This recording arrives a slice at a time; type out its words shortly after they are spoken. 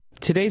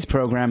Today's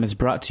program is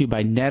brought to you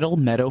by Nettle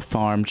Meadow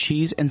Farm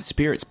Cheese and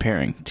Spirits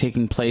Pairing,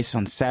 taking place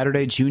on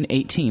Saturday, June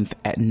 18th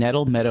at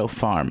Nettle Meadow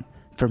Farm.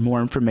 For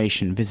more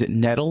information, visit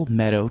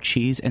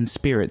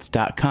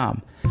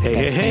nettlemeadowcheeseandspirits.com.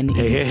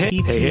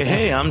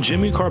 Hey, I'm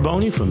Jimmy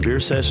Carboni from Beer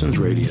Sessions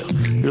Radio.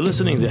 You're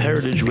listening to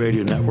Heritage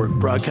Radio Network,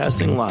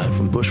 broadcasting live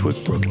from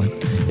Bushwick, Brooklyn.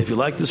 If you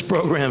like this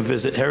program,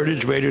 visit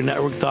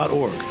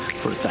heritageradionetwork.org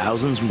for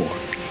thousands more.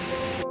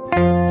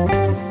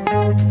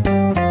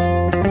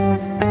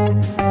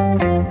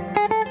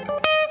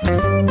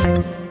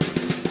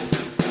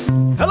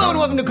 Hello and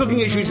welcome to Cooking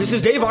Issues. This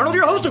is Dave Arnold,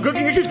 your host of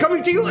Cooking Issues,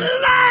 coming to you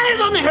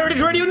live on the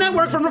Heritage Radio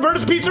Network from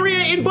Roberta's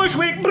Pizzeria in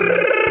Bushwick,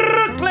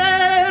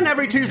 Brooklyn,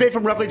 every Tuesday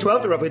from roughly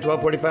 12 to roughly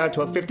 12:45,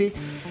 12:50.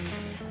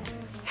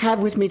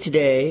 Have with me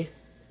today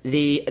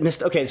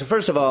okay, so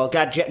first of all,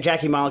 got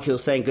Jackie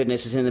Molecules, thank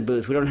goodness, is in the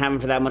booth. We don't have him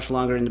for that much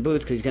longer in the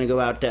booth because he's going to go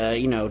out,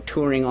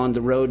 touring on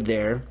the road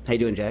there. How you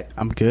doing, Jack?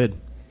 I'm good.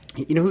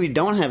 You know who we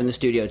don't have in the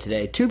studio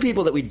today? Two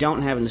people that we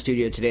don't have in the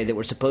studio today that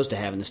we're supposed to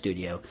have in the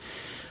studio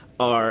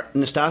are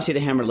Nastasia the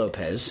Hammer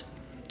Lopez.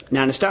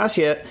 Now,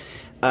 Nastasia,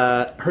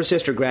 her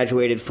sister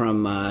graduated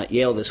from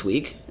Yale this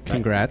week.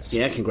 Congrats.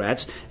 Yeah,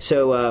 congrats.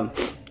 So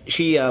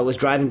she was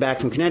driving back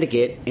from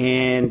Connecticut,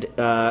 and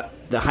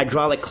the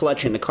hydraulic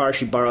clutch in the car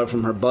she borrowed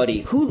from her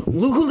buddy, who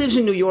lives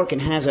in New York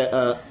and has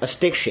a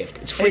stick shift.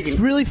 It's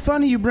really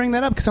funny you bring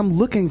that up because I'm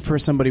looking for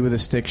somebody with a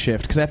stick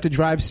shift because I have to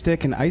drive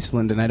stick in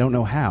Iceland and I don't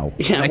know how.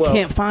 Yeah, I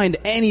can't find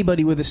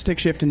anybody with a stick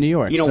shift in New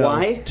York. You know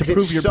why? To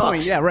prove your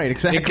point. Yeah, right,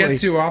 exactly. It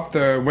gets you off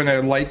when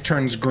a light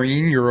turns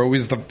green, you're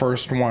always the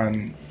first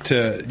one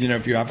to,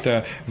 if you have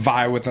to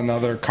vie with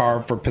another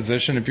car for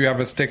position, if you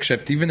have a stick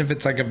shift, even if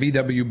it's like a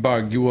VW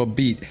Bug, you will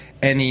beat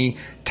any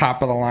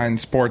top-of-the-line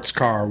sports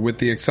car with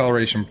the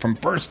acceleration from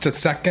first to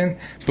second.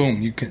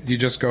 Boom, you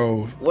just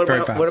go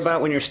very fast. What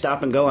about when you're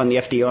stop and go on the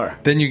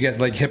FDR? Then you get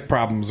like hip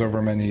problems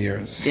over many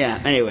years.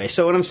 Yeah. Anyway,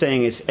 so what I'm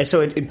saying is,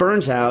 so it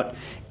burns out,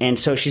 and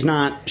so she's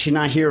not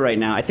here right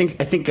now. I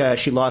think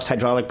she lost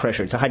hydraulic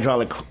pressure. It's a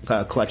hydraulic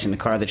clutch in the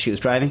car that she was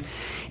driving.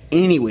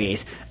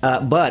 Anyways,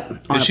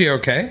 but is she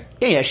okay?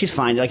 Yeah, she's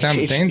fine. Like Sounds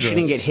dangerous. She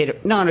didn't get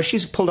hit. No,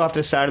 she's pulled off to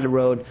the side of the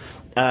road.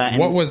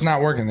 What was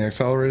not working? The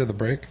accelerator, the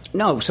brake?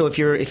 No. So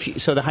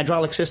so the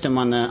hydraulic system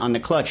on the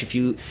clutch, if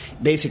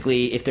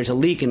there's a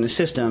leak in the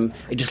system,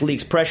 it just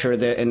leaks pressure,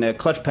 and the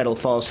clutch pedal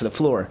falls to the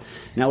floor.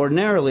 Now,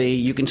 ordinarily,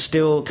 you can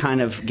still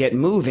kind of get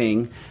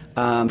moving.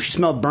 She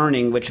smelled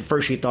burning, which at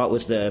first she thought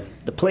was the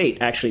plate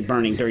actually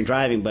burning during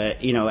driving,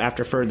 but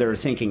after further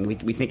thinking,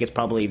 we think it's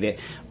probably the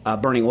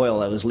burning oil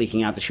that was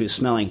leaking out that she was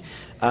smelling.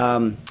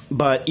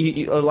 But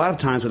a lot of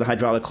times with a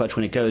hydraulic clutch,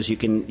 when it goes, you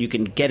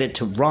can get it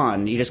to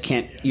run. You just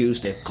can't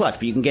use the clutch,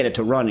 but you can get it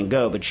to run and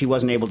go. But she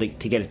wasn't able to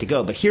get it to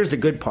go. But here's the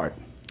good part.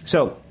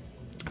 So,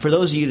 for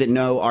those of you that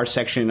know our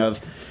section of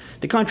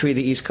the country,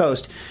 the East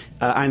Coast,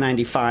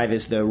 I-95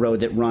 is the road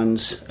that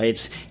runs.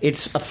 It's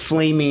a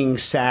flaming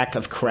sack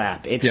of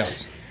crap.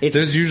 Yes.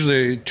 There's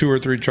usually 2 or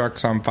 3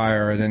 trucks on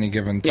fire at any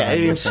given time.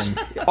 Yeah, it's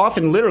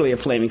often literally a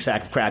flaming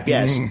sack of crap,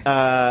 yes.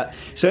 Mm-hmm.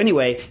 So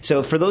anyway,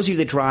 for those of you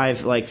that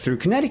drive like through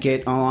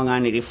Connecticut along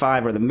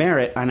I-95 or the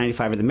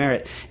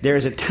Merritt, there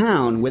is a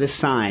town with a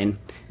sign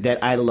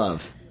that I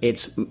love.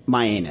 It's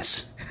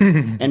Mianus.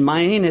 And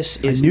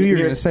Mianus is... I knew you were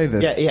going to say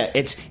this. Yeah,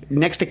 it's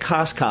next to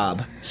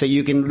Coscob. So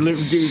you can do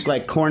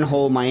like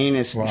cornhole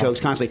Mianus jokes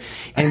constantly.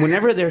 And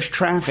whenever there's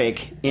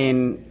traffic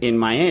in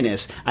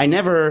Mianus, I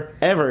never,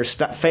 ever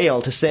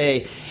fail to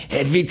say,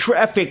 heavy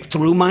traffic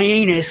through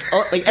Mianus.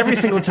 Like every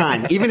single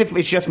time. Even if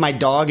it's just my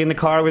dog in the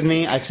car with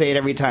me, I say it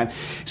every time.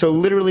 So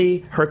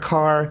literally, her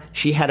car,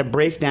 she had a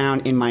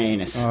breakdown in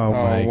Mianus. Oh,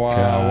 my wow.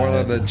 God. What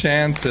are the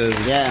chances?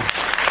 Yeah.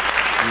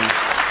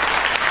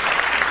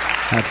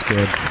 That's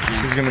good.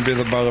 She's going to be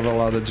the butt of a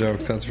lot of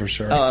jokes, that's for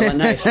sure. Oh,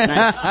 nice.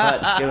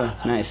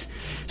 Nice.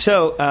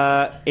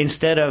 So,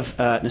 instead of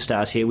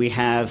Nastasia, we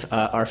have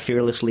our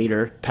fearless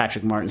leader,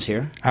 Patrick Martins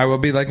here. I will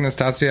be like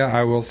Nastasia.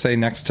 I will say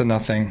next to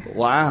nothing.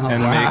 Wow.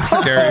 And make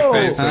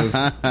scary faces.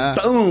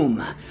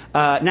 Boom.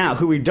 Now,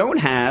 who we don't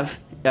have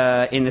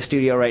in the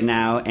studio right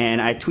now, and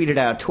I tweeted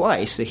out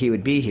twice that he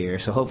would be here,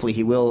 so hopefully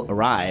he will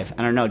arrive.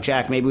 I don't know,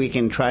 Jack, maybe we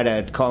can try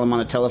to call him on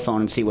the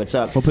telephone and see what's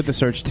up. We'll put the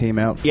search team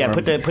out for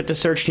him. Put the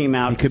search team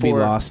out. He could be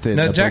lost in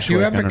Now, Jack, Bushwick, you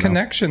have a know.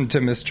 connection to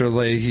Mr.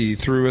 Leahy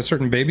through a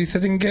certain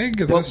babysitting gig?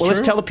 Is this true?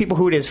 Let's tell the people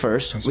who it is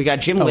first. We got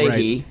Jim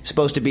Leahy,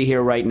 supposed to be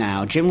here right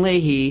now. Jim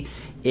Leahy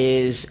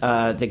is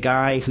the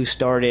guy who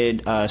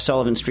started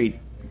Sullivan Street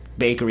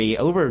Bakery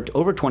over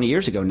 20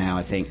 years ago now,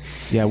 I think.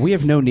 Yeah, we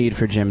have no need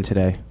for Jim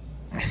today.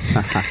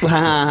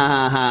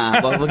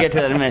 Well, we'll get to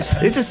that in a minute.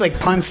 This is like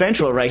Pun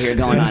Central right here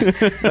going on.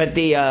 But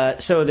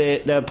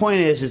the point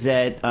is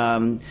that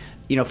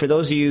for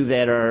those of you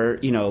that are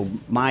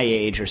my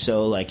age or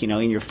so, like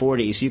in your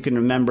 40s, you can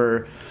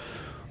remember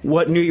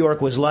what New York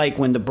was like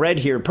when the bread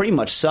here pretty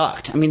much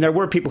sucked. I mean, there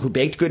were people who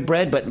baked good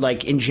bread, but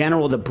like in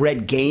general, the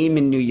bread game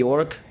in New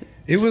York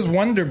It was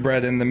Wonder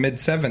Bread in the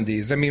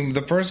mid-'70s. I mean,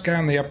 the first guy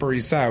on the Upper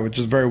East Side, which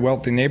is a very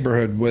wealthy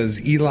neighborhood,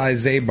 was Eli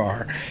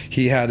Zabar.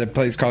 He had a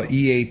place called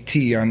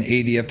EAT on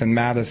 80th and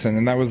Madison,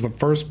 and that was the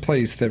first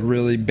place that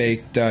really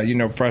baked,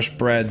 fresh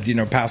bread,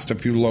 past a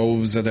few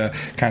loaves at a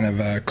kind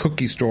of a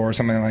cookie store or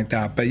something like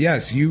that. But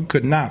yes, you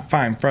could not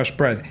find fresh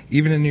bread,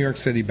 even in New York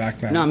City back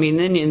then. No, I mean,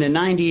 in the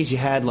 90s, you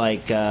had,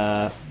 like,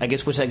 I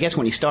guess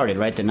when he started,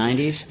 right, the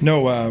 90s?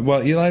 No,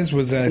 Eli's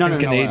was, in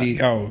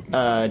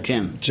 80.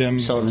 Jim.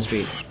 Sullivan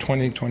Street.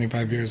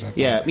 25 years, I think.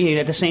 Yeah,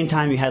 at the same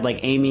time, you had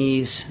like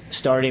Amy's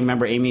starting.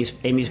 Remember,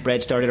 Amy's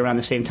Bread started around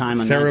the same time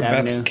on Sarah 9th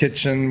Beth's Avenue.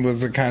 Kitchen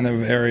was the kind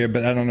of area,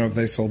 but I don't know if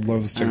they sold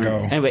loaves to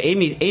go. Anyway,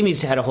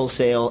 Amy's had a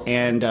wholesale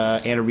and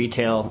a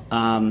retail.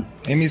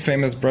 Amy's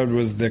famous bread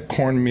was the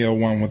cornmeal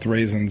one with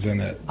raisins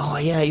in it. Oh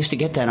yeah, I used to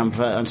get that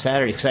on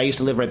Saturday because I used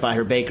to live right by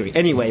her bakery.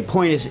 Anyway,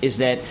 point is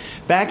that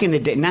back in the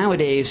day,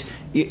 nowadays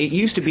it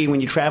used to be when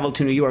you traveled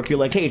to New York, you're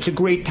like, hey, it's a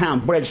great town,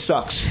 bread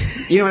sucks.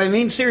 You know what I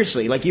mean?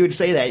 Seriously, like you would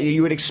say that.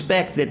 You would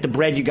expect that the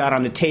bread you got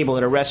on the table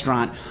at a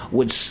restaurant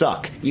would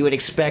suck. You would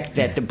expect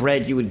that the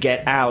bread you would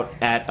get out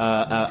at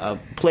a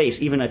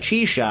place, even a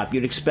cheese shop,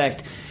 you'd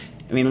expect.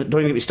 I mean,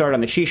 don't even get me started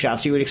on the cheese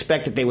shops. You would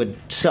expect that they would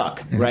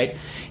suck, right?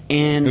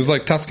 And it was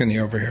like Tuscany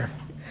over here.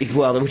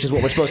 Well, which is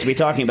what we're supposed to be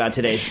talking about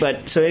today.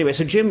 But so anyway,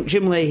 so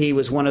Jim Leahy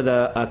was one of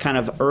the kind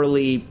of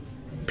early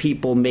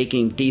people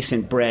making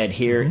decent bread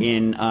here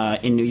in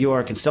New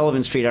York. And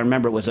Sullivan Street, I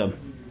remember, was a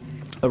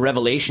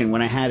revelation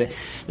when I had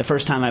the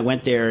first time I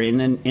went there in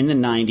the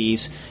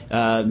 90s,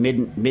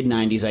 mid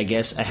 90s, I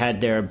guess. I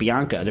had their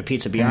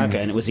pizza Bianca,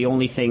 and it was the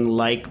only thing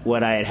like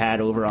what I had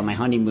over on my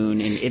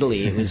honeymoon in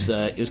Italy. It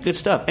was good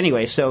stuff.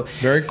 Anyway, so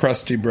very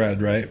crusty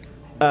bread, right?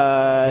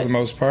 For the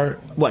most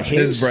part, what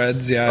his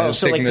breads, his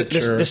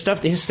signature. Like the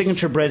stuff, his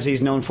signature breads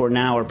he's known for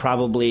now are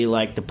probably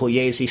like the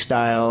Pugliese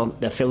style,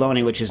 the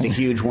Filoni, which is the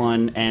huge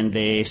one, and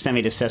the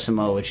Semi di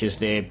Sesamo, which is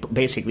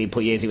basically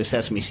Pugliese with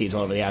sesame seeds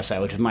all over the outside,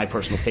 which is my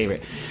personal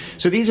favorite.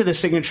 So these are the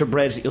signature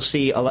breads that you'll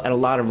see at a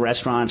lot of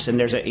restaurants, and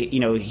there's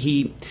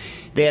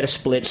they had a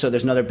split, so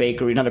there's another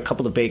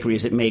couple of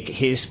bakeries that make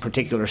his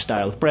particular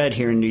style of bread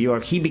here in New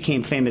York. He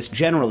became famous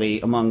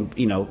generally among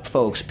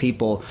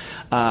people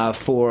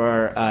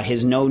for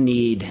his no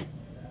need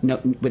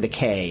with a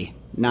K,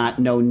 not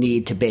no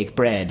need to bake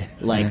bread.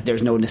 Like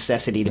there's no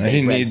necessity to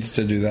bake bread. He needs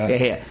to do that.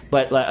 Yeah.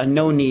 But a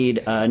no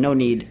need,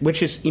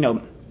 which is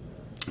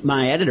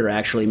my editor,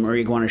 actually,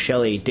 Marie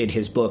Guarnaschelli, did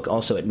his book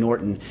also at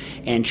Norton,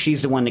 and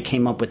she's the one that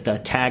came up with the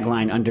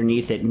tagline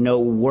underneath it, no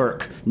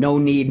work, no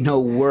need,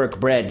 no work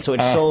bread. So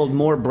it sold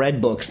more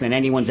bread books than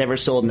anyone's ever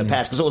sold in the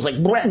past, because it was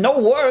like, bread, no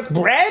work,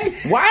 bread?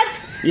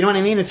 What? You know what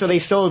I mean? And so they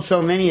sold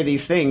so many of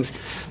these things.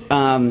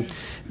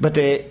 But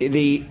did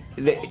he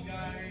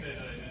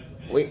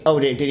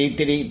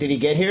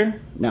get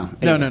here? No.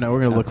 Anyway. No.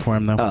 We're going to look for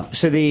him, though.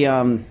 So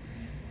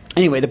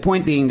anyway, the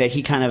point being that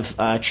he kind of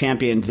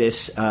championed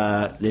this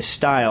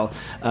style,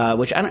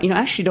 which I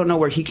actually don't know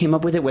where he came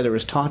up with it, whether it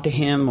was taught to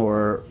him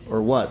or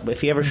what. But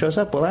if he ever shows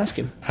up, we'll ask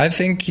him. I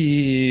think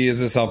he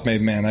is a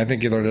self-made man. I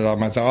think he learned it all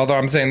himself. Although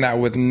I'm saying that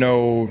with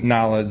no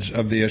knowledge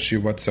of the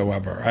issue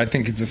whatsoever. I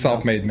think he's a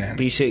self-made man.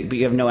 But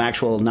you have no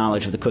actual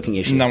knowledge of the cooking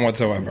issue. None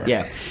whatsoever.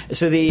 Yeah.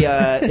 So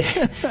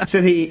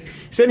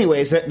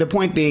anyways, the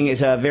point being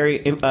is a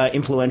very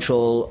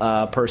influential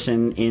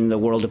person in the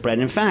world of bread.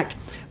 In fact.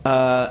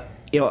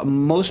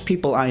 Most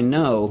people I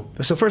know.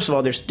 So first of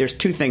all, there's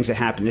two things that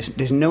happen.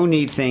 This no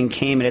need thing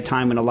came at a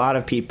time when a lot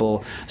of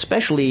people,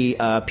 especially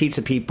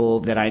pizza people,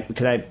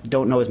 because I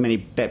don't know as many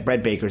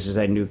bread bakers as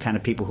I knew, kind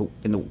of people who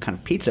in the kind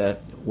of pizza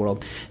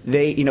world,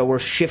 they were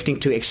shifting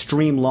to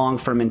extreme long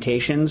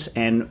fermentations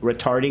and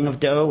retarding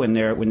of dough when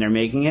they're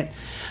making it,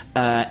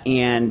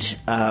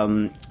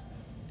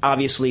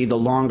 obviously, the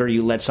longer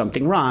you let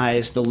something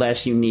rise, the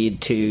less you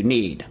need to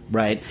knead,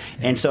 right?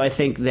 And so I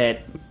think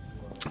that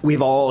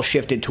we've all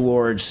shifted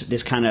towards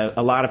this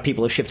a lot of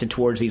people have shifted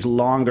towards these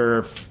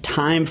longer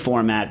time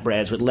format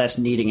breads with less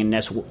kneading and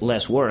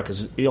less work,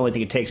 because the only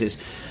thing it takes is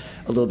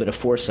a little bit of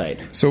foresight.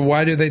 So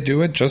why do they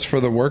do it? Just for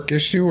the work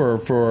issue or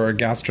for a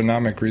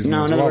gastronomic reason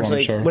as well, I'm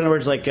sure? In other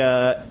words,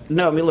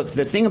 no, I mean, look,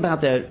 the thing about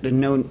the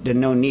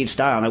no need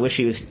style, and I wish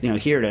he was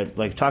here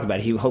to talk about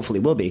it, he hopefully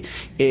will be,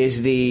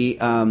 is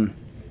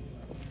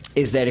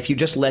that if you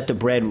just let the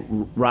bread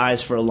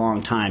rise for a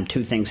long time,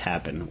 two things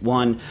happen.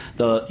 One,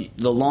 the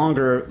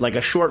longer, like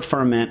a short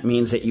ferment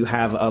means that you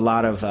have a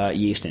lot of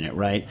yeast in it,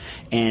 right?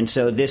 And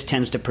so this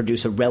tends to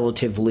produce a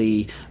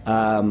relatively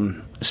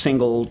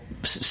simple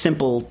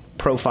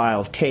profile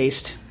of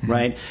taste,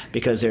 right?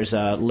 Because there's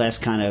less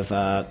kind of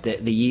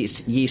the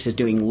yeast is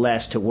doing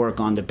less to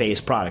work on the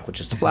base product, which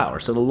is the flour.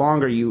 So the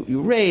longer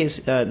you raise,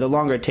 the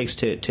longer it takes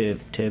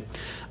to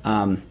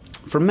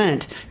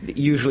ferment,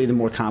 usually the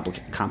more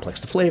complex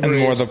the flavor is. And the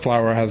more the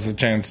flour has a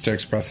chance to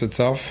express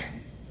itself.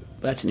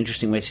 That's an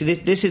interesting way. See,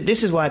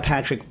 this is why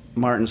Patrick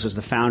Martins was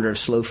the founder of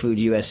Slow Food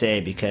USA,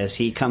 because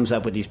he comes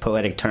up with these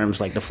poetic terms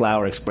like the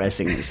flour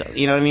expressing himself.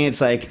 You know what I mean? It's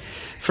like,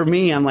 for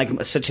me, I'm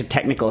like such a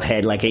technical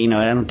head. Like, I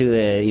don't do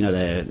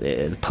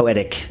the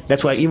poetic.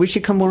 That's why we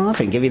should come more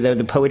often. Give you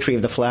the poetry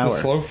of the flour. The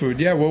slow food.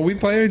 Yeah, well, we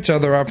play each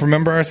other up.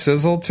 Remember our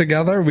sizzle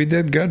together? We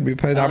did good. We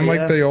played. I'm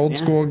like the old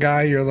school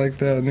guy. You're like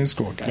the new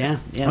school guy.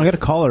 Yeah. I'll get a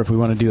caller if we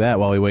want to do that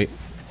while we wait.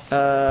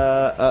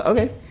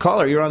 Okay.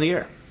 Caller, you're on the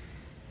air.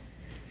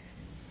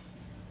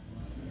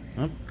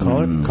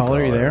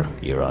 Caller, you there?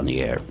 You're on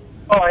the air.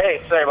 Oh,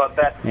 hey, sorry about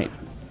that. Hey.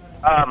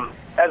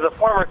 As a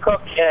former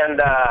cook and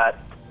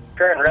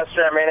current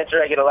restaurant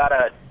manager, I get a lot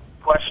of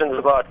questions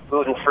about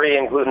gluten-free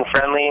and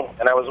gluten-friendly,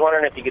 and I was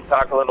wondering if you could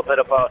talk a little bit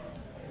about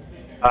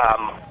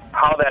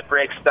how that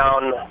breaks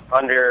down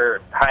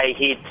under high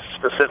heat,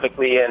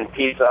 specifically in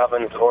pizza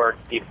ovens or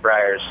deep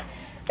fryers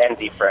and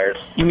deep fryers.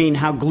 You mean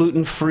how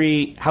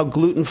gluten-free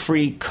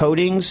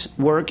coatings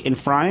work in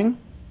frying?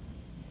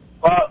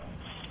 Well,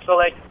 so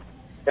like,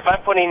 if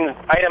I'm putting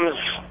items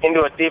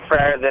into a deep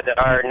fryer that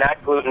are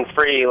not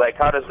gluten-free, like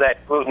how does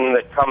that gluten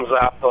that comes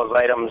off those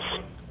items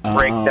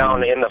break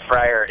down in the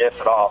fryer,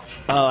 if at all?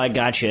 Oh, I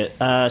got you.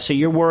 So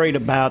you're worried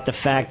about the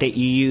fact that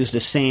you use the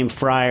same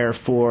fryer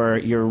for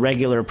your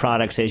regular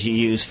products as you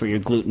use for your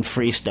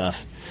gluten-free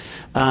stuff.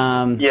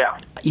 Yeah.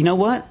 You know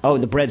what? Oh,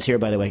 the bread's here,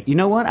 by the way. You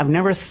know what? I've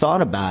never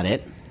thought about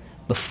it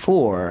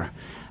before.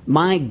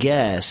 My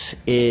guess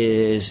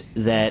is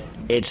that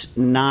it's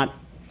not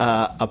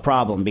a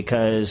problem,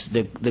 because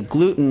the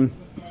gluten,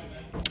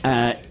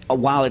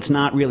 while it's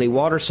not really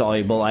water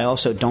soluble, I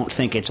also don't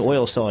think it's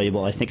oil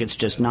soluble. I think it's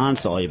just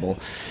non-soluble.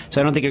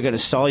 So I don't think you're going to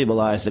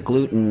solubilize the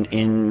gluten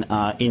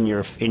in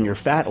your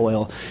fat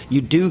oil. You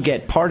do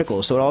get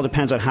particles, so it all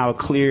depends on how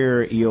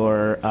clear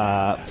your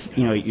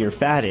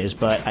fat is.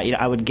 But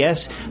I would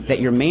guess that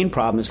your main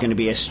problem is going to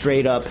be a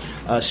straight up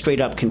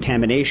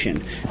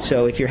contamination.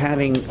 So if you're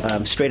having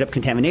straight up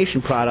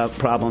contamination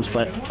problems,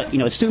 but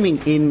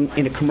assuming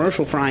in a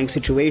commercial frying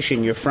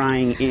situation, you're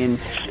frying in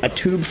a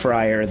tube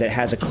fryer that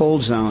has a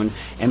cold zone,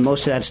 and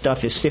most of that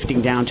stuff is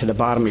sifting down to the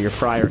bottom of your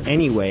fryer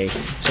anyway.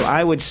 So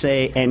I would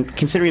say, and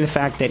considering the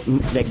fact that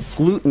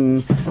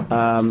gluten,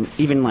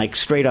 even like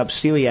straight up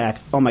celiac,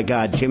 oh my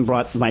God, Jim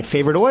brought my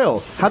favorite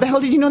oil. How the hell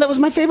did you know that was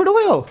my favorite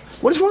oil?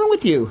 What is wrong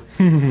with you?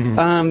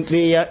 From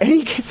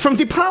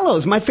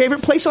DiPaolo's, my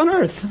favorite place on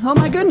earth. Oh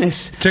my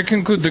goodness. To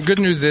conclude, the good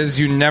news is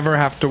you never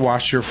have to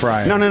wash your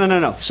fryer.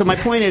 No. So my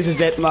point is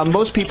that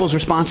most people's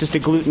responses to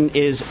gluten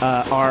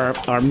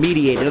are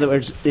mediated. In other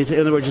words,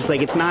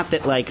 it's not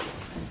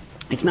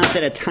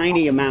that a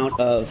tiny amount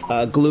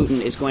of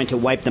gluten is going to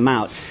wipe them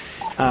out.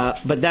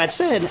 But that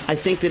said, I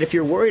think that if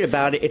you're worried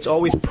about it, it's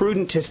always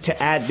prudent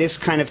to add this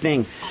kind of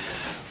thing.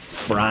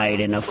 Fried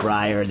in a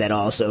fryer that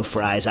also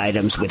fries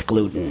items with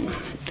gluten.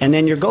 And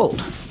then you're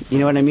gold. You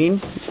know what I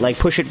mean? Like,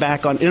 push it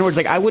back on. In other words,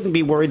 like, I wouldn't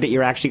be worried that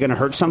you're actually going to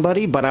hurt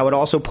somebody, but I would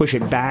also push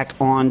it back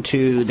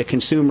onto the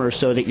consumer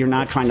so that you're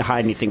not trying to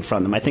hide anything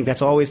from them. I think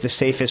that's always the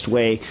safest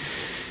way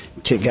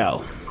to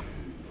go.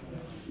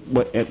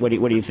 What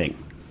do you think?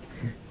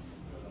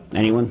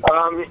 Anyone?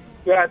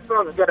 Yeah, it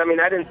sounds good. I mean,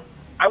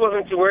 I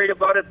wasn't too worried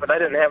about it, but I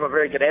didn't have a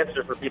very good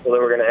answer for people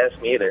that were going to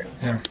ask me either.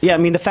 Yeah, I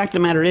mean, the fact of the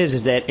matter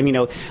is that,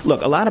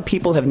 look, a lot of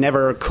people have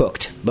never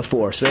cooked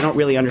before, so they don't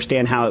really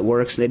understand how it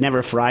works. They've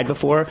never fried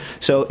before.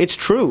 So it's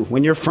true.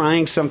 When you're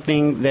frying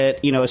something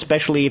that,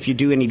 especially if you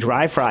do any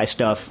dry fry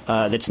stuff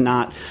that's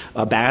not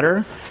a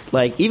batter,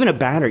 like even a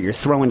batter, you're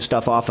throwing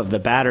stuff off of the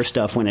batter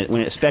stuff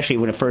especially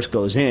when it first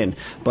goes in.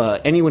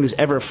 But anyone who's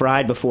ever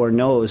fried before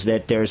knows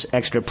that there's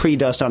extra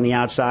pre-dust on the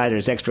outside,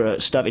 there's extra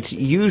stuff. It's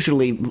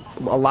usually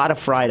a lot of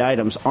fried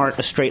items aren't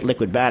a straight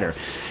liquid batter.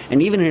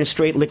 And even in a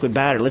straight liquid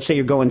batter, let's say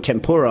you're going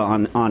tempura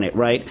on it,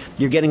 right?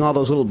 You're getting all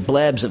those little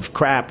blebs of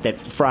crap that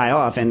fry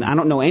off. And I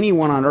don't know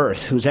anyone on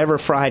earth who's ever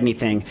fried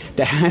anything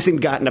that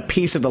hasn't gotten a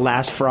piece of the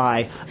last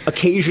fry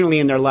occasionally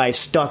in their life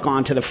stuck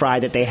onto the fry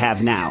that they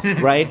have now,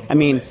 right? I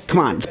mean, come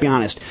on, let's be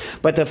honest.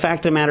 But the fact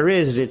of the matter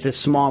is it's a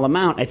small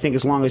amount. I think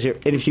as long as and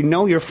if you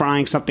know you're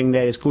frying something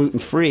that is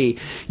gluten-free,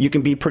 you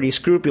can be pretty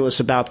scrupulous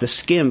about the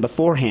skim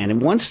beforehand.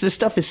 And once the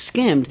stuff is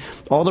skimmed,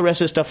 all the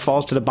rest of the stuff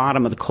falls to the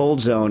bottom of the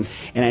cold zone,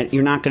 and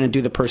you're not going to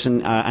do the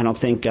person, I don't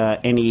think,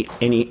 any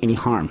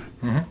harm.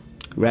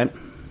 Mm-hmm. Right?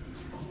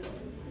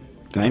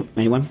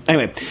 Anyone?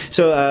 Anyway,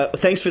 so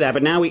thanks for that.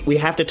 But now we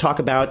have to talk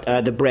about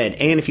the bread.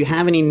 And if you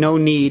have any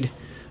no-need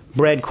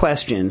bread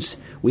questions,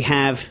 we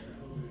have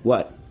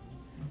what?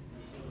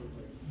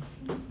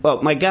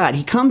 Oh, my God.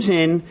 He comes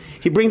in,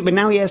 but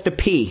now he has to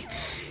pee.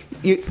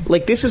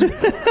 This is...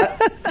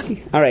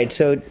 all right,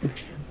 so...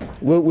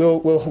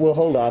 We'll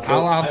hold off.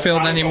 I'll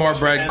field any more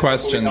bread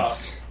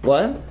questions.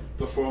 What?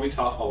 Before we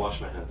talk, I'll wash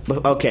my hands.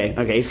 Okay.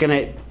 He's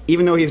gonna,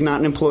 even though he's not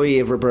an employee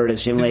of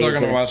Roberta's, Jim Lay, he's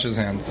still gonna wash his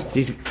hands.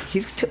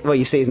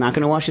 You say he's not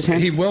gonna wash his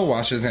hands? He will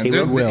wash his hands.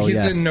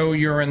 He's in no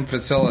urine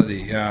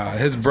facility.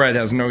 His bread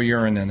has no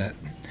urine in it,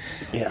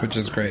 which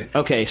is great.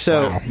 Okay,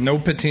 so no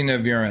patina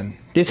of urine.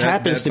 This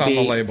happens to be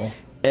on the label.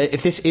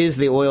 if this is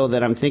the oil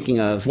that I'm thinking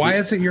of, Why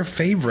is it your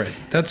favorite?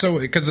 That's so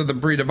because of the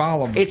breed of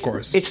olive, of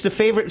course. It's the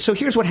favorite. So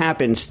here's what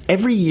happens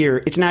every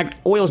year.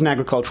 Oil is an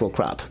agricultural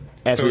crop.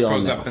 As so we it all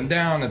goes know. up and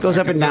down. It goes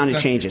up and down. It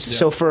consistent. changes. Yeah.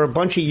 So for a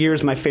bunch of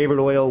years, my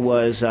favorite oil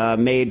was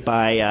made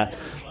by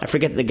I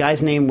forget the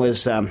guy's name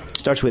was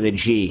starts with a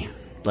G.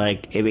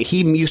 Like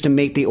he used to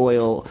make the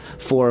oil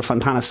for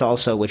Fontana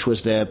Salsa, which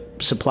was the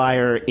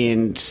supplier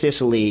in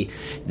Sicily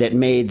that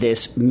made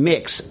this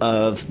mix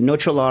of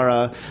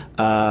nocellara.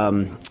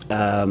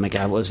 My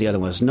God, what was the other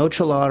one? It was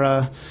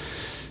nocellara.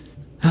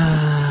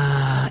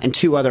 And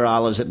 2 other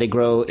olives that they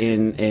grow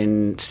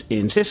in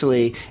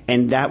Sicily,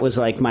 and that was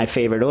like my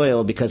favorite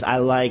oil because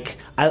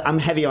I'm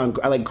heavy on.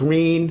 I like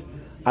green.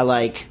 I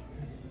like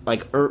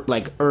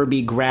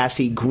herby,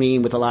 grassy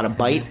green with a lot of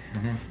bite.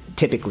 Mm-hmm.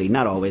 Typically,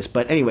 not always,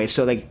 but anyway.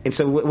 So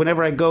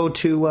whenever I go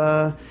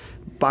to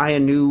buy a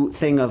new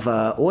thing of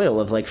oil,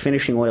 of like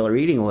finishing oil or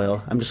eating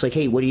oil, I'm just like,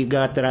 hey, what do you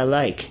got that I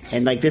like?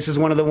 And like this is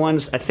one of the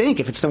ones I think,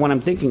 if it's the one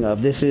I'm thinking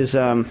of, this is.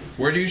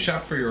 Where do you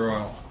shop for your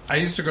oil? I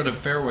used to go to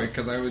Fairway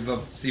because I always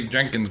loved Steve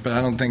Jenkins, but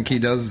I don't think he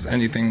does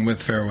anything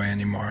with Fairway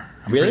anymore.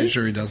 I'm Really? pretty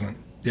sure he doesn't.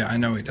 Yeah, I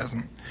know he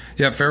doesn't.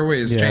 Yeah, Fairway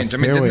has Yeah, changed. I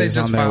mean, didn't they Fairway's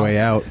just on their file way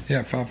out.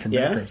 Yeah, file for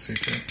Yeah? bankruptcy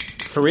too.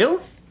 For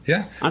real?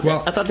 Yeah. I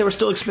thought they were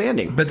still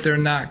expanding. But they're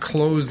not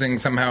closing.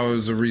 Somehow it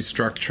was a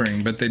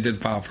restructuring, but they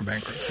did file for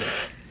bankruptcy.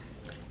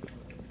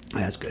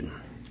 That's good.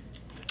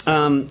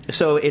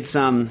 So it's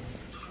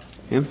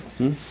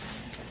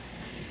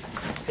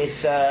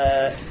it's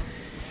I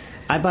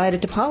buy it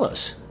at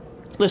DePaulo's.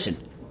 Listen,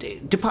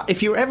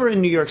 if you're ever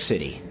in New York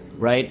City,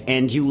 right,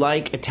 and you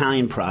like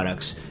Italian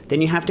products,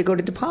 then you have to go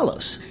to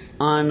DePaulo's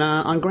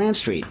on Grand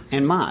Street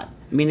and Mott.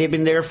 I mean, they've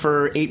been there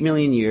for 8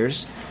 million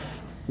years.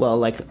 Well,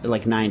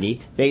 like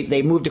 90.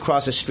 They moved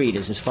across the street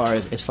as far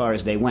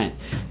as they went,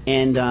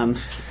 and.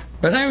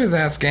 But I always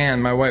ask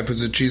Anne, my wife,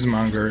 who's a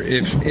cheesemonger,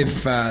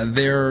 if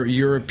their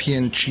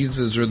European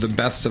cheeses are the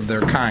best of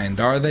their kind.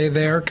 Are they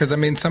there? Because, I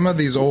mean, some of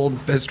these old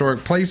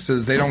historic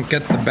places, they don't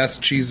get the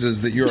best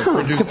cheeses that Europe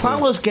produces.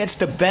 DePaulo's gets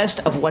the best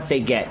of what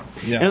they get.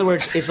 Yeah. In other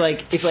words, it's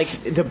like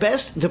the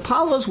best.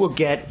 DePaulo's will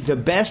get the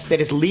best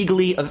that is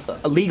legally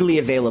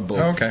available.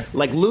 Okay.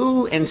 Like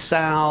Lou and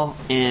Sal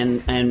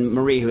and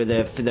Marie, who are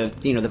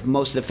the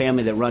most of the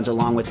family that runs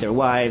along with their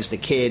wives, the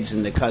kids,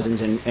 and the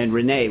cousins, and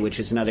Renee, which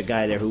is another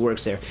guy there who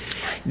works there.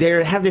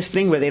 They have this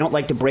thing where they don't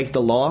like to break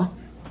the law.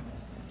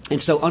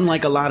 And so,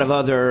 unlike a lot of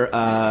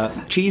other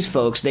cheese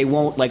folks, they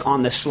won't, like,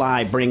 on the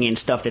sly bring in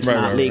stuff that's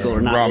not legal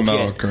or not raw legit.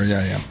 milk or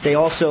They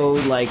also,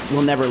 like,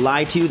 will never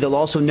lie to you. They'll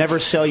also never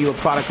sell you a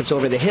product that's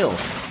over the hill.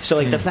 So,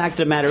 like, the fact of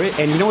the matter is,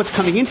 and you know what's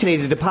coming in today,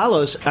 the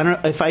DePaulo's. I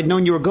don't know if I'd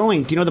known you were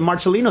going. Do you know the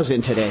Marzolino's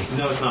in today?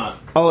 No, it's not.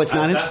 Oh, it's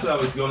not in? That's what I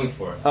was going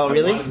for. Oh,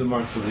 really? I wanted the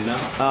Marzolino.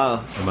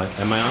 Oh.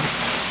 Am I on?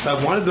 I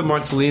wanted the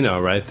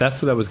Marzolino, right?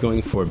 That's what I was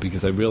going for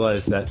because I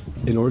realized that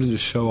in order to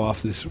show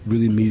off this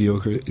really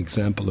mediocre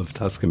example of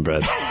Tuscan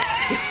bread,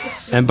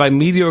 and by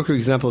mediocre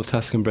example of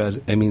Tuscan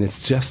bread, I mean it's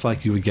just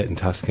like you would get in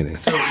Tuscany.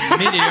 So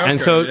mediocre.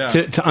 And so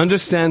to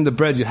understand the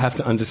bread, you have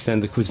to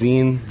understand the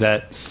cuisine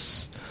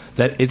that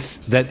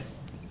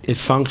it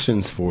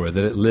functions for,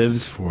 that it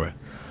lives for.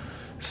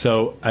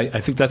 So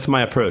I think that's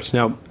my approach.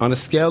 Now, on a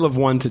scale of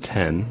 1 to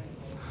 10,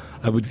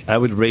 I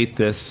would rate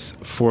this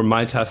for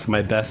my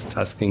best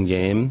Tuscan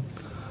game,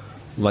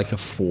 like a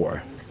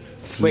 4.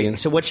 Wait,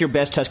 so what's your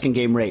best Tuscan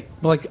game rate?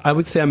 Like I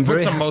would say, I'm very.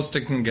 What's the most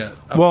it can get?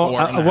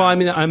 I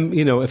mean, I'm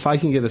if I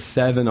can get a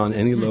 7 on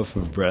any loaf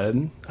of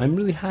bread, I'm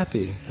really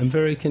happy. I'm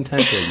very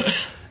contented.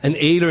 An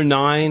 8 or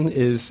 9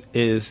 is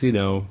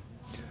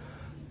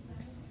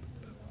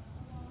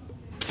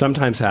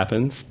sometimes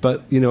happens,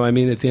 but I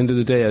mean, at the end of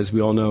the day, as we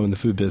all know in the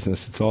food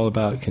business, it's all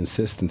about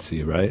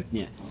consistency, right?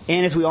 Yeah.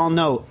 And as we all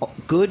know,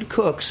 good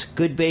cooks,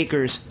 good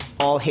bakers,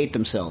 all hate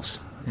themselves.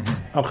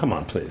 Mm-hmm. Oh, come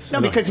on, please. No,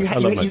 because you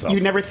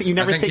never think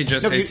I think he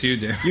just hates you,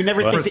 dude. You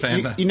never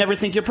think you never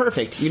think you're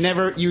perfect. You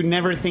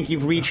never think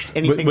you've reached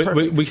anything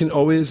perfect. We can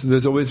always.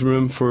 There's always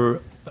room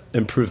for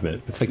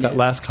improvement. It's like that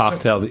last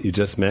cocktail that you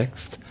just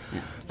mixed,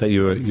 that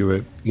you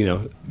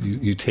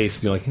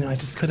taste. And you're like, I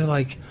just could have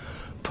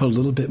put a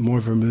little bit more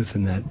vermouth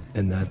in that.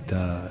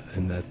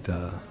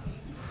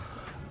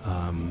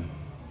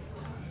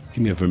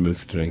 Give me a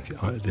vermouth drink,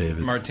 David.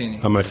 Martini.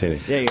 A martini.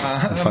 Yeah,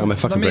 yeah.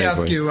 Let me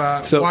ask you,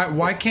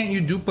 why can't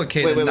you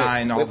duplicate a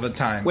 9 all the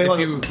time?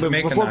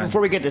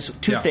 Before we get this,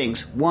 two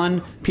things.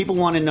 One, people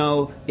want to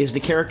know, is the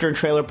character in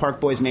Trailer Park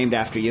Boys named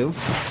after you?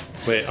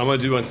 Wait, I'm going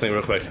to do one thing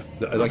real quick.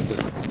 I like this.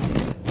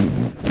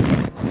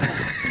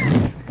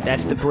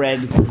 That's the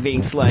bread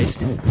being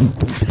sliced.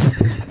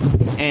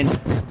 And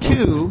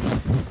two,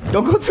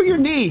 don't go through your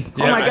knee.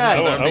 Yeah, oh my God!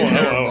 That would be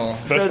terrible.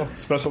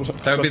 Special.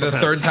 That would be the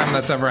third time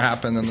that's ever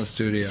happened in the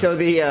studio. So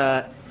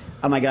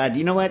oh my God!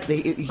 You know what? Do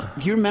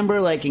you remember,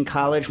 in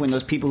college, when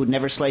those people who'd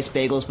never sliced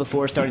bagels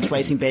before started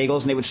slicing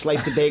bagels, and they would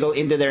slice the bagel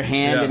into their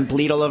hand and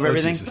bleed all over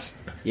everything? Jesus.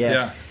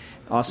 Yeah.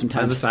 Awesome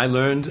times. Listen, I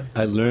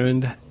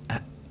learned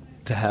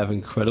to have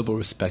incredible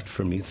respect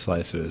for meat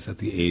slicers at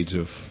the age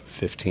of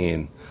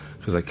 15.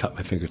 because I cut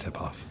my fingertip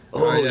off.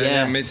 Oh,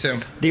 yeah. Me too.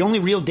 The only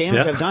real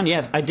damage Yeah. I've done,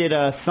 I did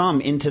a thumb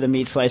into the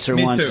meat slicer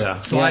Me once. too. Yeah.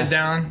 Slide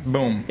down,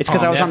 boom. It's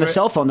because I was on the never-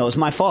 cell phone, though. It was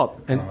my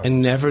fault.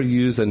 And never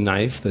use a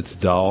knife that's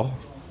dull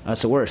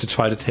That's the to worst.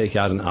 try to take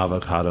out an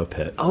avocado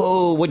pit.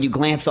 Oh, what, you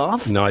glance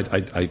off? No,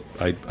 I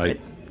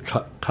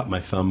cut my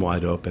thumb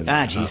wide open.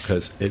 Ah, jeez.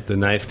 Because the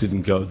knife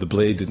didn't go, the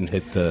blade didn't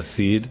hit the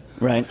seed.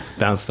 Right.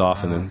 Bounced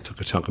off and then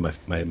took a chunk of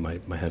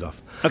my head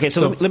off. Okay,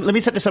 so let me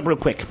set this up real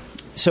quick.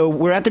 So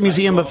we're at the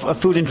Museum of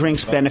Food and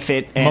Drinks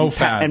benefit, and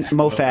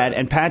MoFad,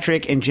 and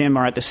Patrick and Jim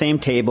are at the same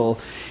table,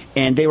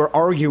 and they were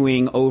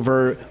arguing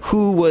over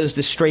who was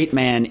the straight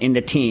man in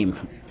the team.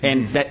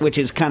 And that, which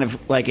is kind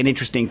of like an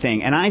interesting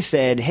thing. And I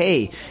said,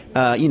 "Hey,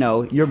 I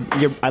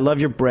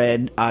love your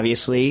bread.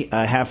 Obviously,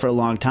 I have for a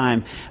long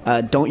time.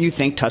 Don't you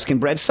think Tuscan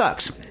bread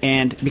sucks?"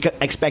 And because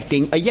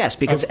expecting a yes,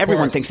 because Of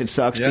everyone course. thinks it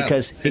sucks Yes.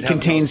 because It it has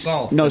contains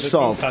no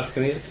salt.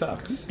 Tuscany, it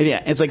sucks.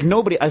 Yeah, it's like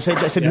nobody. I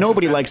said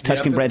nobody epicenter- likes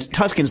Tuscan the breads.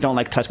 Tuscans don't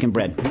like Tuscan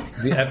bread.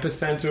 The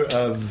epicenter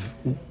of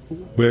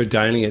where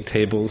dining at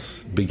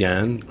tables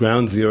began,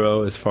 ground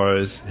zero as far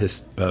as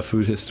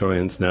food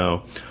historians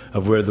know,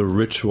 of where the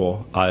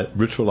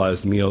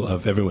ritualized meal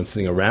of everyone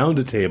sitting around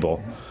a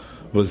table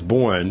was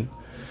born.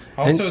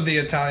 Also, the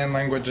Italian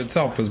language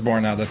itself was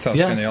born out of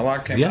Tuscany. A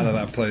lot came out of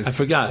that place. I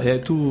forgot.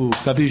 Tu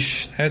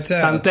capisci certo.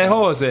 tante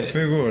cose.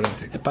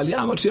 Figurati.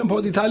 Parliamoci un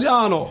po' di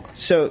italiano.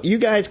 So you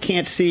guys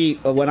can't see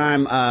what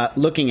I'm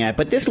looking at,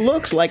 but this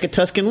looks like a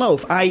Tuscan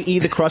loaf, i.e.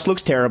 the crust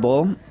looks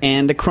terrible,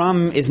 and the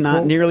crumb is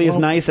not nearly as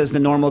nice as the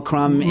normal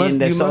crumb in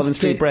the Sullivan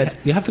Street breads.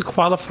 You have to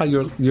qualify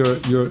your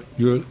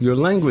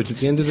language. At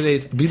the end of the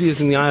day, beauty is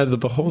in the eye of the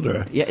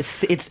beholder. Yeah,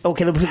 it's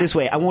okay. Let me put it this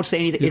way: I won't say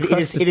anything. Your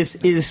crust It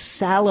is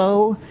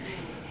sallow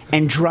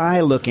and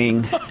dry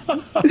looking.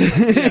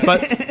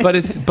 but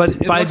It by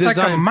looks design,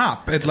 like a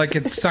mop.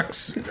 It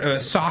sucks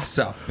sauce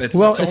up. It's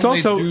well, its it's only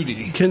also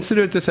duty.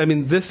 consider it this. I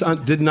mean, this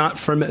did not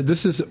ferment.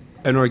 This is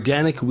an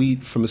organic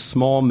wheat from a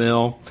small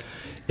mill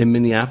in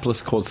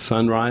Minneapolis called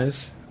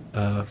Sunrise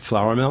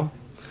Flour Mill,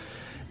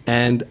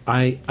 and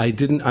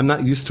I'm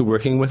not used to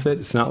working with it.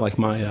 It's not like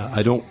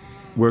I don't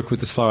work with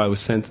this flour. I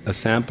was sent a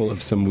sample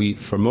of some wheat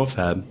from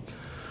MoFab.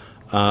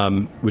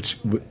 Which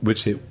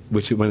it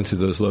went into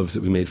those loaves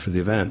that we made for the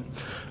event,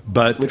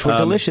 but Which were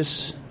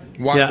delicious.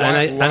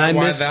 Why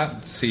missed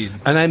that seed?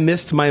 And I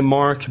missed my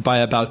mark by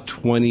about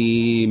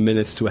 20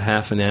 minutes to a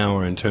half an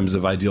hour in terms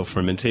of ideal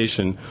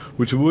fermentation,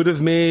 which would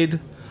have made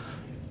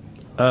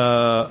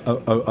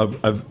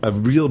a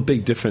real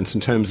big difference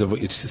in terms of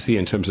what you see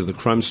in terms of the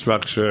crumb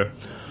structure.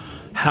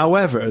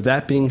 However,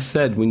 that being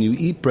said, when you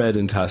eat bread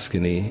in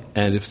Tuscany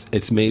and if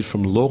it's made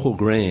from local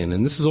grain,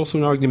 and this is also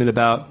an argument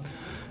about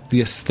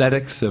the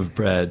aesthetics of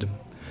bread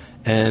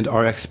and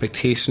our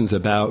expectations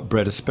about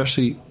bread,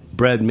 especially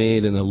bread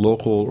made in a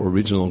local or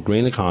regional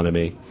grain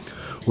economy,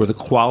 where the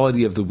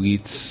quality of the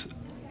wheats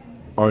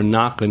are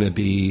not going to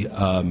be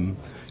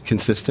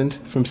consistent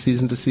from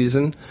season to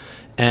season.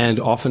 And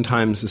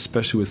oftentimes,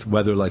 especially with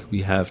weather like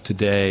we have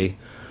today,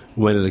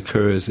 when it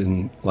occurs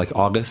in like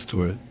August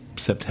or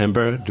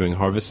September during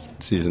harvest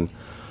season,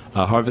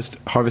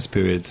 harvest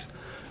periods,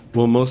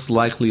 will most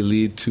likely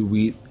lead to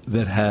wheat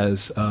that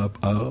has a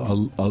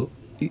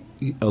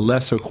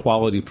lesser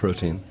quality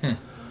protein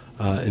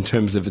in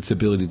terms of its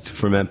ability to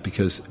ferment,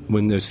 because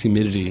when there's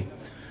humidity,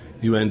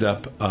 you end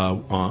up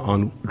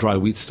on dry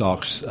wheat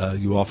stalks,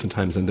 you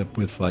oftentimes end up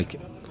with like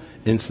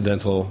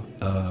incidental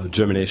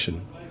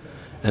germination,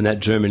 and that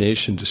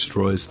germination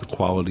destroys the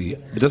quality.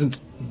 It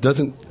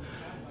doesn't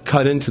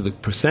cut into the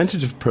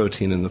percentage of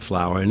protein in the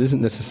flour, and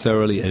isn't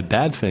necessarily a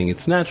bad thing.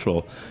 It's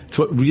natural. It's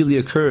what really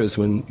occurs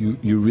when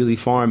you really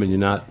farm and you're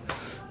not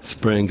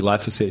spraying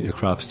glyphosate in your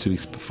crops 2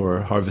 weeks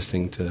before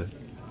harvesting to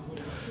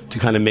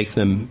kind of make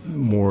them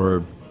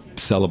more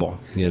sellable,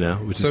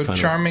 which So is kind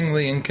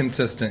charmingly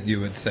inconsistent, you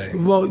would say.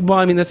 Well,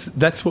 I mean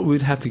that's what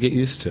we'd have to get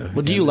used to.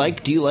 Well, do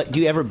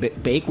you ever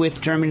bake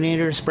with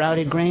germinator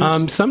sprouted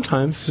grains?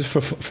 Sometimes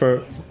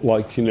for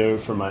like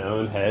for my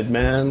own head,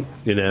 man.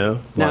 Now,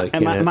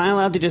 am I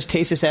allowed to just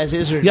taste this as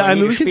is, or do Yeah, I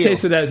need we a can spiel?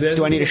 taste it as is.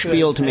 Do I need a We can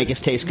spiel taste to it. make it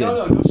taste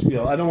good? No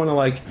spiel. I don't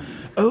want to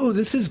oh,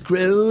 this is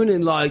grown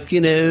in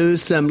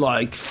some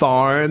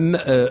farm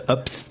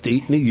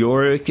upstate New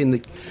York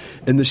in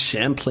the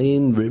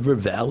Champlain River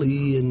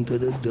Valley and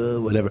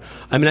whatever.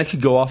 I mean, I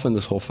could go off on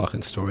this whole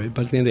fucking story,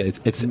 but at the end of the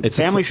day, it's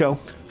Family show.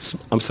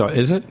 I'm sorry,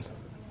 is it?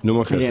 No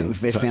more Yeah, cursing.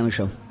 it's family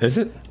show. Is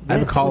it? I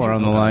have a caller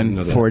on the line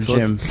know that. for So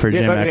Jim. For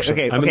Jim, Okay, actually.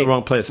 okay, I'm in the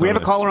wrong place, We have a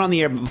aren't I? caller on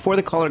the air, but before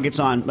the caller gets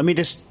on, let me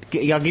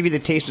I'll give you the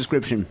taste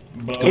description.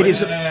 It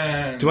is.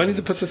 Do I need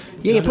to put this?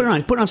 Yeah, put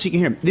it on so you can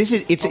hear.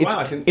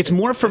 It's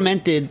more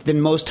fermented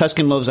than most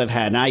Tuscan loaves I've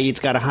had. Now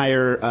it's got a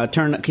higher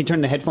turn. Can you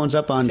turn the headphones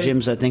up on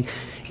Jim's thing?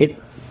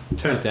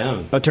 Turn it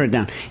down. Oh, turn it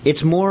down.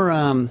 It's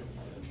more.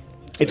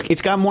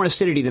 It's got more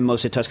acidity than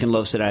most of the Tuscan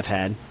loaves that I've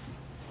had.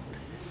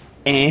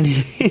 And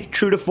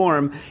true to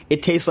form,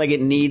 it tastes like it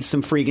needs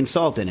some freaking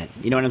salt in it.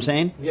 You know what I'm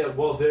saying? Yeah,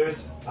 well,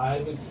 I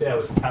would say I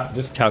was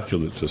just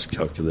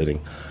calculating.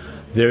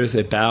 There's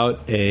about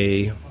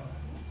a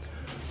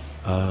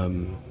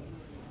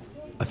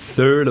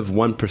 1/3 of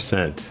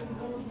 1%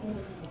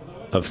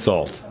 of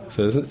salt.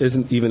 So it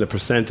isn't even a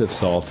percent of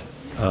salt,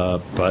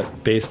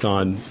 but based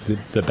on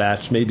the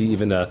batch, maybe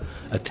even a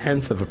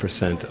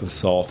 0.1% of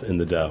salt in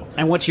the dough.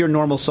 And what's your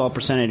normal salt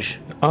percentage?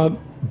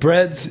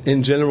 Breads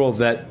in general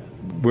that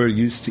we're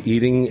used to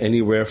eating,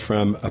 anywhere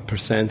from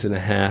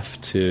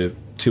 1.5% to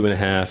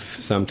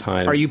 2.5%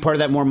 sometimes. Are you part of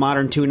that more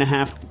modern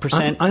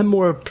 2.5%? I'm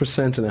more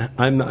percent and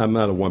I'm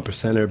not a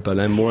 1%er, but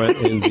I'm more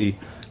in the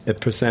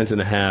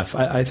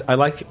 1.5%. I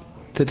like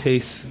to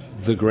taste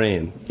the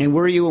grain. And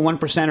were you a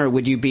 1%er?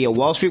 Would you be a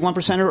Wall Street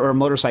 1%er or a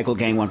motorcycle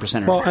gang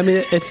 1%er? Well, I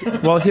mean,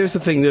 here's the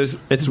thing.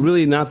 It's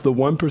really not the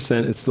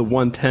 1%. It's the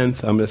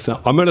 1/10.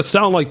 I'm gonna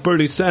sound like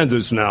Bernie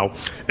Sanders now.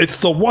 It's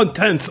the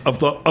 1/10 of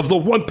the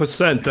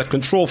 1% that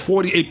control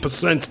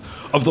 48%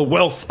 of the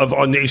wealth of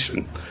our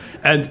nation.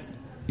 And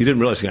you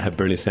didn't realize you're going to have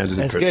Bernie Sanders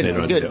impersonator.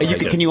 That's good.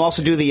 That's good. Can you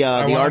also do the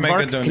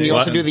aardvark? Can you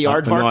also do the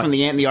aardvark from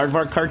the Ant and the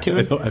Aardvark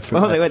cartoon?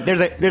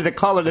 There's a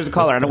caller. There's a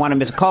caller. I don't want to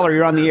miss a caller.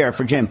 You're on the air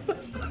for Jim.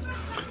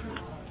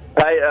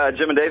 Hi,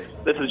 Jim and Dave.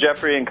 This is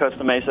Jeffrey in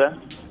Costa Mesa.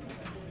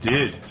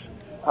 Dude.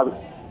 How's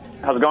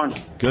it going?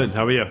 Good.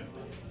 How are you?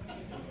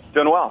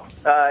 Doing well.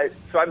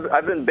 So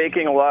I've been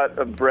baking a lot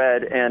of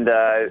bread, and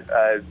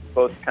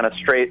both kind of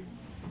straight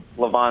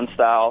Lavon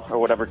style, or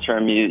whatever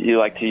term you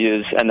like to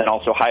use, and then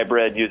also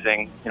hybrid,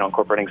 using,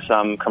 incorporating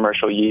some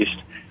commercial yeast.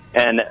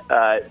 And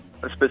I've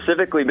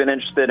specifically been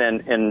interested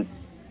in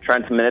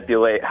trying to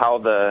manipulate how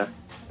the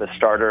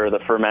starter or the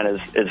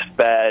ferment is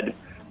fed,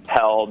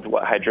 held,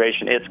 what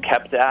hydration it's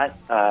kept at,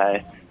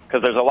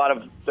 because there are a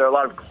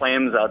lot of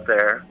claims out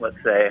there,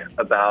 let's say,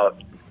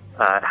 about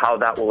how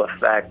that will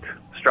affect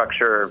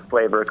structure,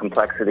 flavor,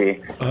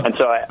 complexity. And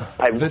so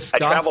I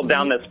traveled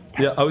down this.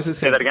 Yeah, I was going to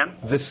say that again.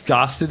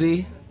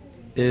 Viscosity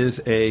is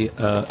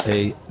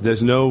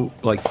there's no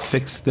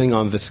fixed thing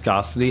on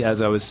viscosity.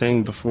 As I was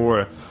saying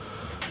before,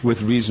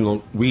 with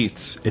regional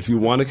wheats, if you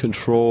want to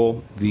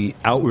control the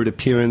outward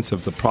appearance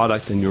of the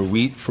product, and your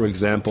wheat, for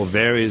example,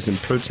 varies in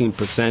protein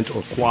percent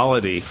or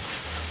quality,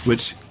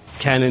 which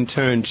can in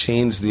turn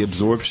change the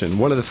absorption.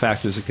 One of the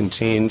factors that can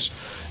change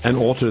and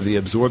alter the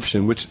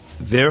absorption, which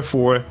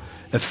therefore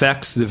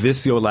affects the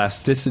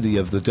viscoelasticity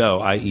of the dough,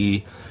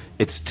 i.e.,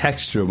 its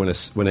texture when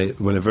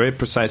a very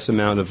precise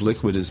amount of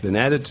liquid has been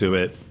added to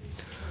it.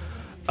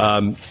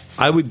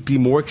 I would be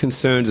more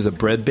concerned as a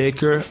bread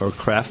baker or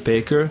craft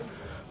baker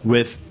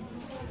with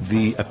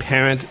the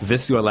apparent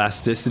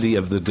viscoelasticity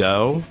of the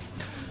dough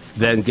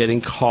than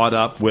getting caught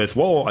up with,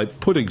 I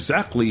put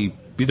exactly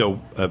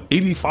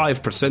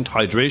 85%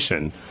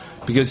 hydration,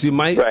 because you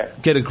might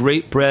get a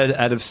great bread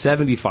out of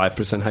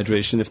 75%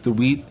 hydration if the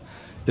wheat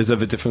is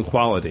of a different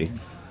quality.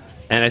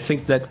 And I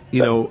think that,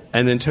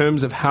 and in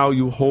terms of how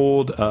you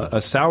hold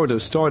a sourdough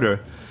starter,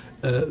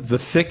 the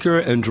thicker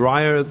and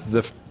drier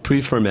the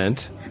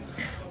pre-ferment,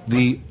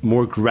 the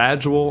more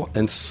gradual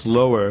and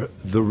slower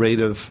the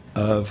rate of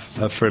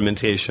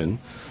fermentation.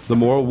 The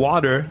more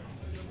water,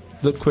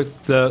 the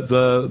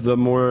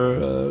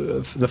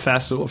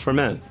faster it will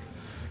ferment.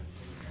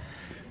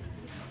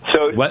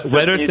 So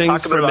wetter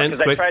things ferment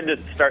quick. I tried to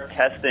start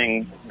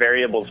testing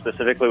variables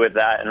specifically with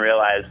that, and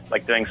realized,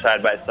 doing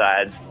side by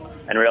sides,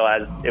 and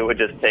realized it would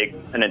just take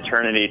an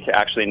eternity to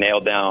actually nail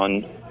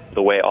down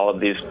the way all of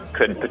these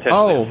could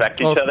potentially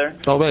affect each other.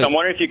 So I'm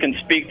wondering if you can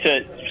speak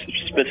to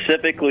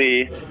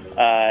specifically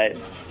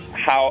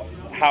how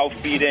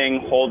feeding,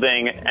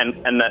 holding,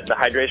 and the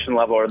hydration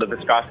level or the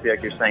viscosity,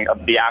 like you're saying,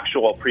 of the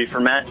actual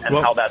pre-ferment, and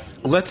how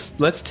that's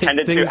let's take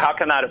tended things. To, how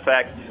can that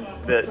affect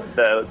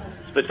the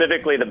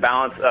specifically the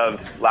balance of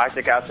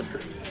lactic acid?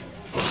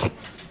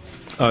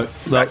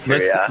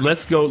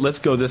 Let's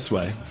go this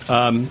way.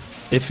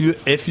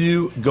 If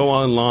you go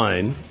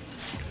online,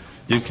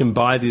 you can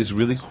buy these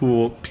really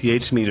cool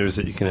pH meters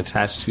that you can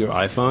attach to your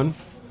iPhone,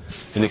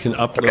 and you can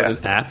upload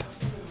an app.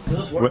 Do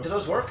those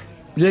work?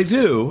 They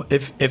do.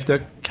 If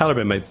they're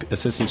calibrated, my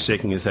assistant's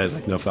shaking his head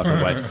like no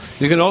fucking way.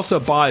 You can also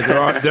buy.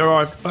 There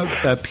are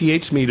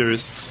pH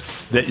meters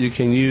that you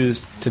can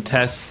use to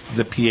test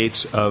the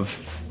pH of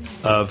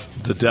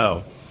the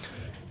dough.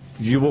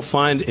 You will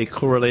find a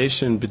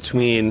correlation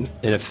between,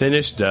 in a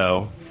finished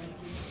dough,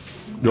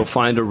 you'll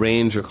find a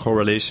range or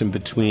correlation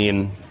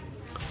between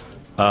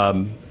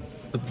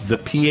the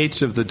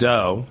pH of the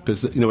dough,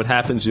 because what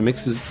happens, you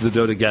mix the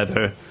dough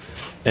together,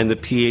 and the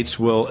pH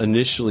will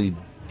initially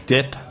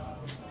dip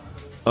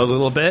a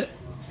little bit,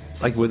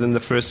 like within the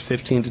first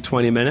 15 to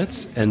 20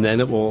 minutes, and then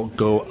it will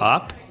go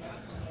up.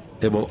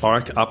 It will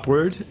arc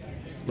upward,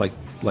 like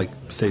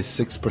say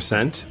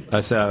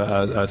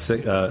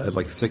 6%,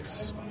 like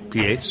 6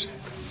 pH.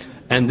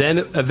 And then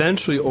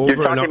eventually over...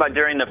 You're talking about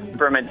during the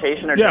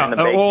fermentation or during the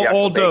bake?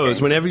 all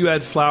doughs. Whenever you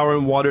add flour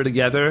and water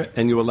together,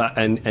 and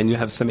you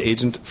have some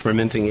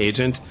fermenting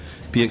agent,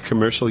 be it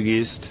commercial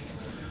yeast,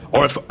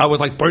 or if I was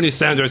like Bernie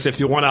Sanders, if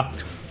you want a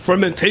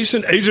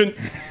fermentation agent...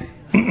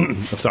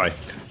 I'm sorry.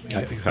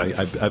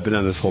 I've been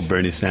on this whole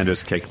Bernie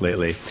Sanders kick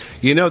lately.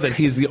 You know that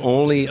he's the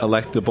only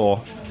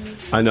electable...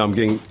 I know I'm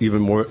getting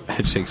even more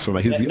head shakes from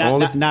my... He's the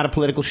only... Not a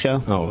political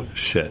show? Oh,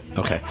 shit.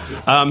 Okay.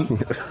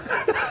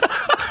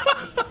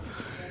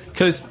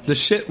 because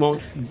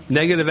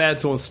negative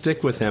ads won't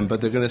stick with him,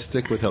 but they're going to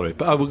stick with Hillary.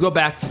 But we'll go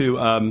back to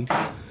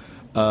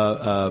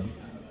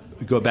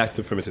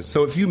fermentation.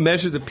 So if you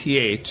measure the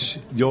pH,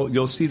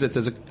 you'll see that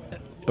there's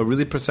a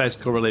really precise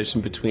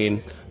correlation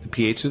between the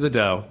pH of the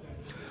dough,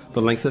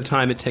 the length of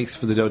time it takes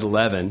for the dough to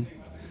leaven,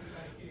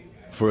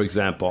 for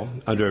example,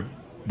 under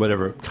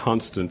whatever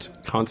constant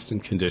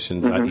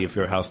conditions, i.e. if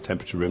your house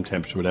temperature, room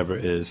temperature, whatever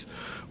it is,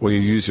 or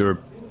you use your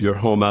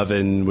home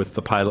oven with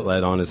the pilot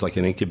light on as like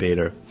an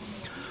incubator.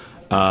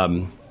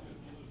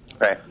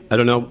 Right. I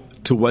don't know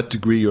to what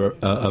degree you're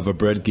of a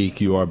bread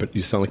geek you are, but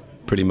you sound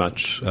like pretty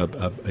much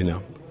a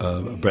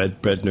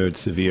bread nerd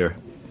severe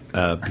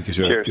because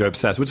you're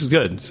obsessed, which is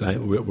good. So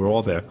we're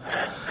all there.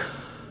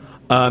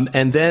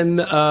 And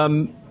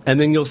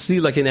then you'll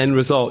see like an end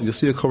result. You'll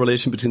see a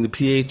correlation between the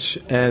pH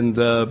and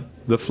the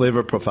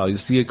flavor profile. You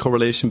see a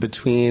correlation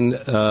between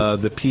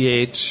the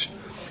pH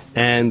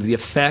and the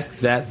effect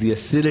that the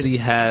acidity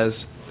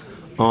has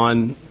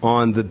on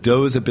the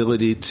dough's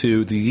ability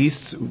the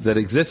yeasts that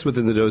exist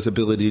within the dough's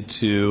ability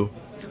to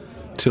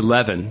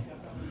leaven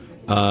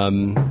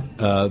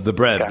the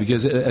bread. Okay.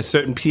 Because at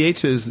certain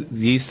pHs,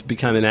 the yeast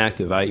become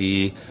inactive,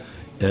 i.e.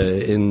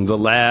 In the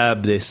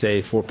lab they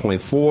say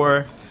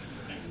 4.4.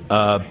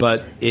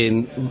 But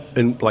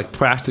in like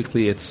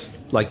practically, it's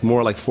like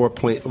more like 4.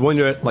 When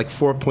you're at like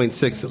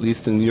 4.6, at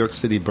least in New York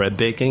City bread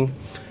baking,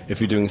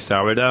 if you're doing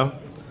sourdough,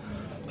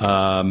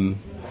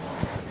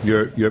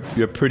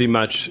 you're pretty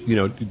much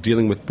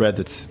dealing with bread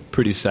that's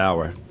pretty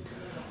sour.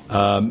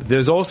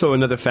 There's also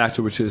another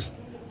factor, which is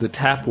the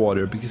tap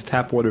water, because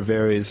tap water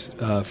varies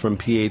from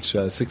pH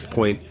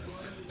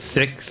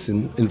 6.6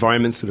 in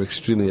environments that are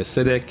extremely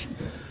acidic,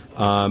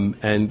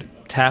 and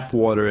tap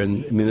water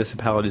in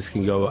municipalities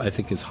can go, I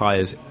think, as high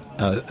as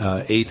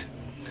 8.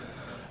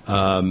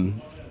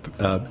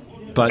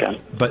 But I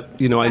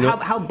know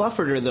how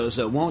buffered are those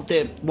though? Won't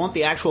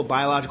the actual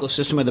biological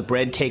system of the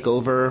bread take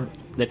over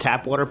the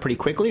tap water pretty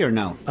quickly, or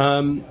no?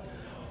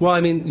 Well, I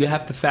mean, you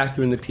have to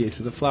factor in the pH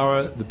of the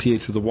flour, the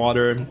pH of the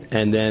water,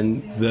 and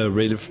then the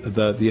rate of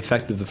the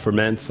effect of the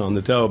ferments on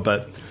the dough.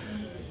 But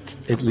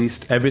at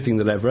least everything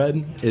that I've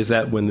read is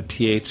that when the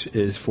pH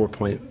is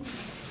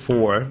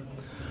 4.4.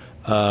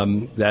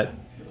 That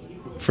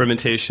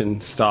fermentation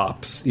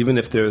stops, even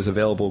if there is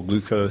available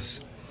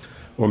glucose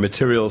or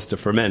materials to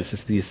ferment. It's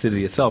just the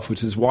acidity itself,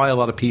 which is why a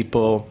lot of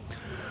people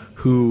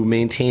who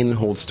maintain and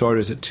hold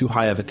starters at too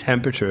high of a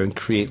temperature and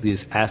create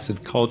these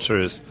acid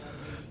cultures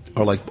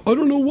are like, I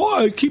don't know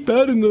why I keep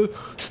adding the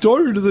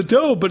starter to the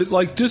dough, but it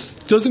like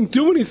just doesn't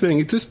do anything.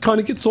 It just kind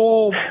of gets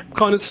all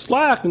kind of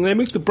slack, and then I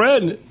make the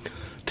bread and it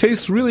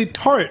tastes really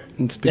tart.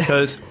 And it's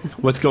because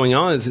what's going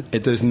on is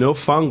there's no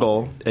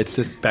fungal; it's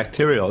just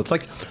bacterial. It's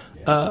like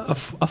a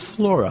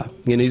flora.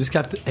 You just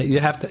have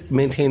to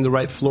maintain the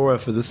right flora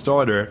for the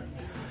starter.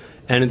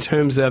 And in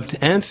terms of,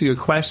 to answer your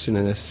question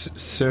in a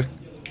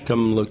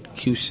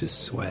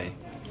circumlocucious way,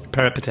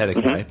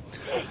 peripatetic way,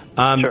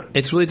 sure.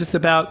 It's really just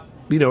about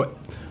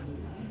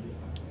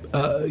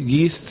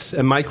yeasts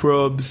and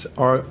microbes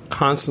are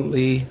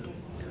constantly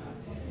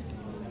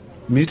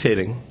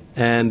mutating.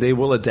 And they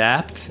will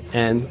adapt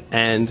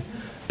and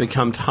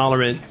become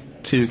tolerant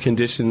to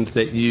conditions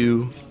that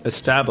you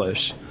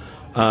establish.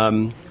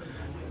 The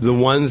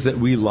ones that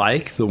we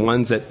like, the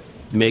ones that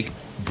make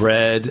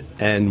bread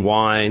and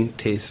wine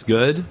taste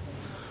good,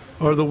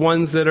 are the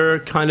ones that are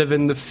kind of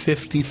in the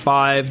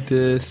 55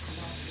 to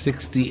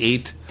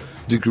 68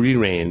 degree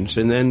range.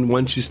 And then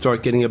once you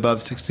start getting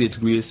above 68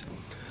 degrees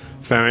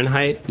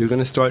Fahrenheit, you're going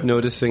to start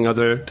noticing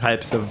other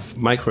types of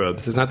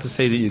microbes. It's not to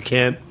say that you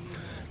can't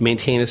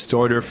maintain a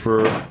starter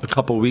for a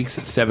couple weeks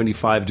at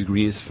 75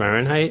 degrees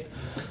Fahrenheit,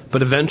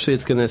 but eventually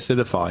it's going to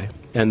acidify.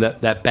 And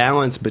that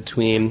balance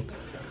between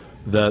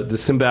the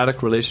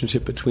symbiotic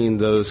relationship between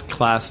those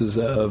classes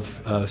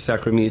of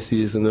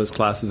Saccharomyces and those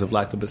classes of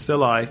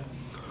lactobacilli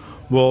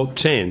will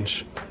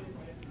change.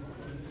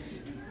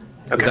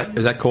 Okay.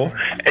 Is that cool?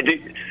 Do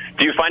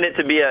you find it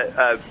to be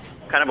a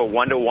kind of a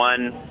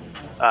one-to-one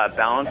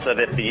balance of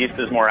if the yeast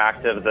is more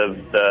active,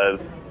 the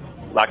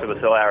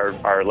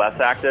lactobacilli are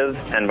less active,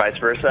 and vice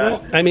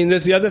versa? Well, I mean,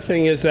 there's the other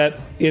thing is that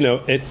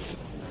it's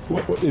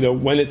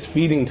when it's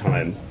feeding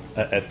time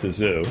at the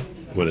zoo,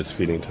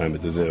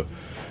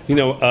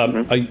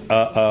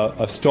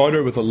 a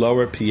starter with a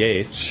lower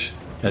pH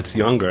that's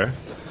younger,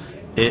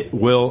 it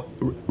will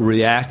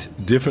react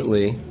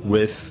differently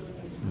with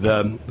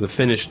the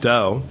finished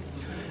dough,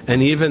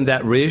 and even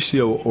that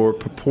ratio or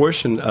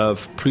proportion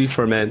of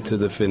pre-ferment to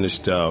the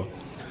finished dough.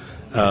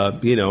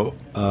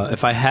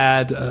 If I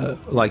had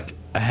like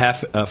a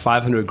half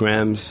 500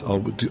 grams,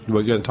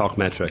 we're going to talk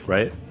metric,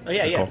 right? Oh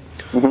yeah, yeah.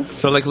 Cool. Mm-hmm.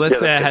 So like, let's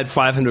say I had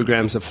 500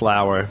 grams of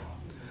flour,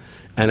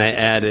 and I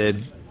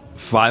added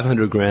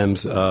 500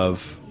 grams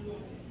of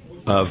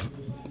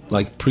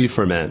like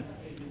pre-ferment,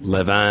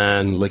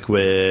 levain,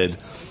 liquid,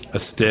 a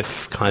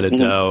stiff kind of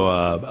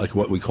dough, like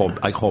what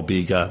I call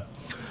biga.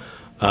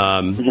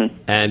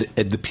 And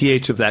the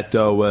pH of that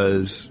dough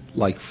was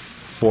like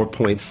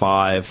 4.5,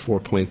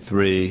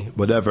 4.3,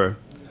 whatever.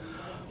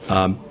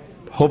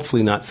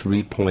 Hopefully not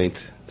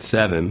 3.6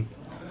 7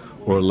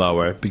 or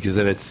lower, because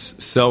then it's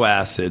so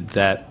acid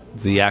that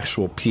the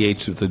actual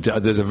pH of the dough,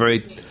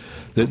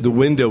 the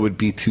window would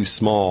be too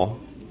small.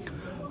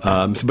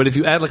 But if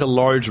you add like a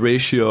large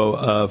ratio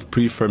of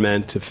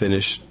pre-ferment to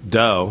finished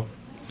dough,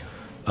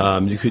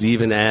 you could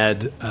even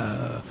add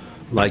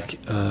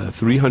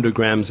 300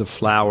 grams of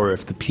flour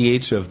if the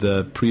pH of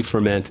the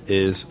pre-ferment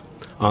is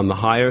on the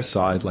higher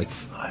side, like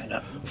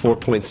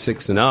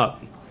 4.6 and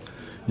up.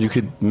 You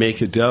could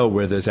make a dough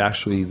where there's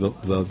actually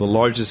the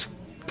largest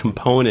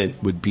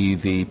component would be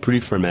the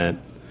pre-ferment,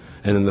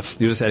 and then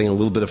you're just adding a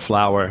little bit of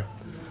flour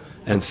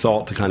and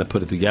salt to kind of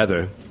put it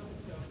together.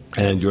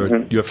 And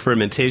your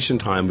fermentation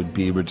time would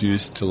be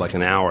reduced to like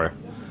an hour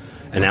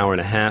and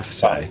a half,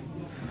 say.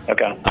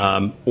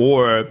 Okay.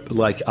 Or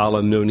like a la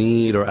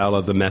no-knead or a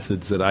la the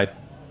methods that I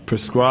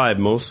prescribe,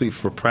 mostly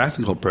for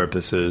practical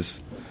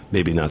purposes,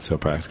 maybe not so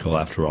practical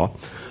after all.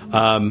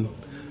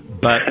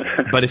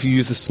 But if you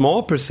use a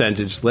small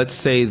percentage, let's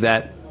say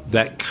that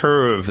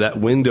curve, that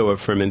window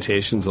of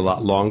fermentation is a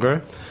lot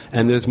longer,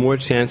 and there's more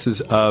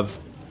chances of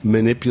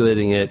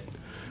manipulating it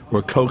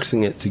or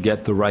coaxing it to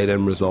get the right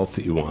end result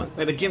that you want.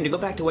 Wait, but Jim, to go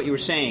back to what you were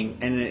saying,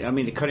 and I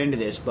mean to cut into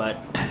this, but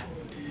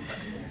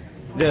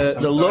the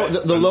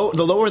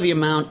lower the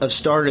amount of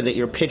starter that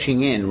you're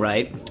pitching in,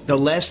 right, the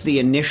less the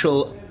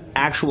initial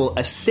actual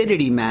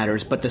acidity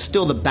matters, but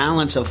still the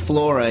balance of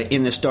flora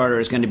in the starter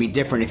is going to be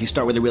different if you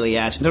start with a really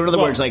acid. In other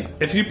words, like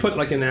if you put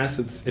like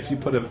if you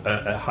put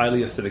a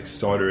highly acidic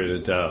starter in a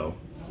dough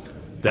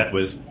that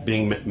was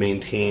being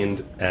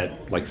maintained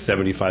at like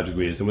 75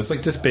 degrees, and was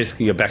like just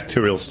basically a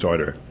bacterial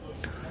starter.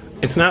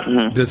 It's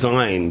not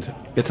designed.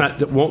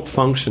 It won't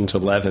function to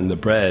leaven the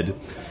bread.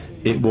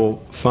 It will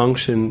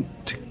function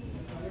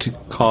to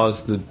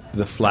cause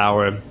the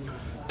flour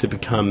to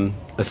become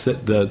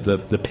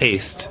the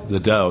paste, the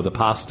dough, the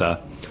pasta,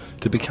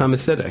 to become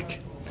acidic,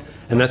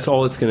 and that's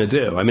all it's going to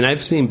do. I mean,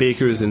 I've seen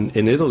bakers in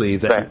Italy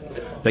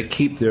that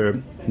keep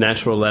their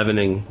natural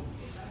leavening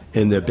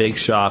in their bake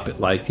shop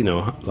at like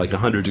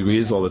 100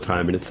 degrees all the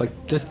time, and it's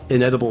like just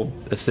inedible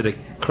acidic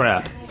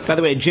crap. By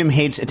the way, Jim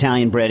hates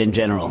Italian bread in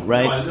general,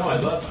 right? No, I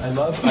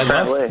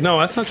love. No,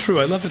 that's not true.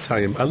 I love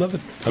Italian. I love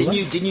it.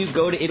 Didn't you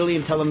go to Italy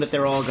and tell them that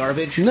they're all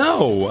garbage?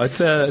 No,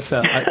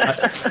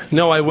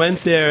 no. I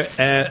went there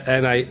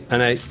and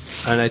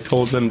I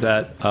told them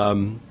that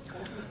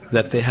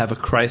that they have a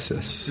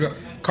crisis. Yeah.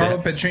 Carlo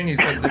Petrini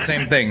said the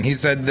same thing. He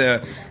said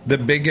the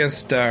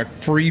biggest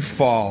free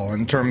fall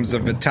in terms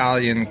of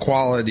Italian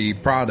quality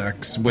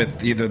products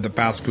with either the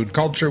fast food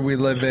culture we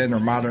live in or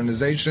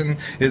modernization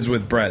is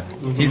with bread.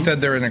 Mm-hmm. He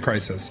said they're in a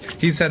crisis.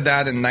 He said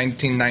that in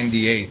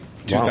 1998,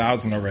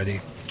 2000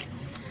 already.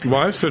 Well,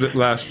 I said it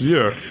last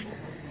year.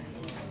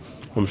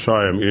 I'm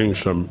sorry, I'm eating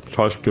some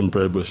Tuscan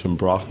bread with some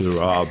broccoli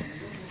rabe.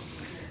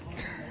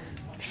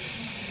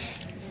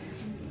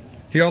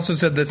 He also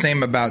said the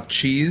same about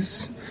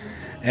cheese.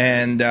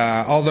 And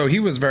although he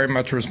was very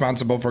much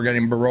responsible for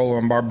getting Barolo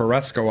and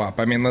Barbaresco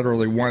up, I mean,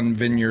 literally one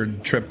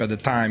vineyard trip at a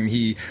time,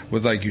 he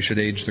was like, you should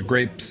age the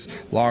grapes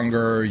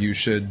longer, you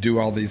should do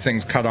all these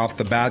things, cut off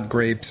the bad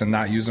grapes and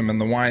not use them in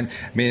the wine.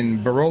 I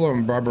mean, Barolo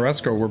and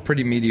Barbaresco were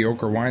pretty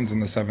mediocre wines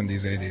in the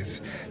 70s, 80s.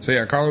 So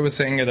yeah, Carlo was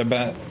saying it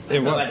about...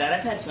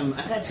 I've had some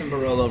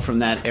Barolo from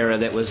that era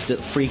that was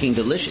freaking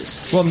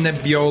delicious. Well,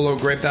 Nebbiolo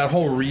grape, that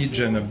whole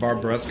region of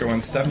Barbaresco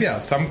and stuff, yeah,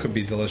 some could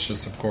be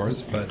delicious, of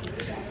course, but...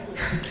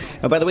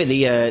 Oh, by the way,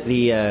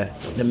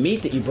 the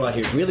meat that you brought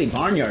here is really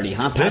barnyardy,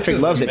 huh? Patrick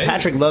loves it.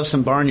 Patrick loves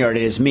some barnyard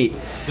in his meat.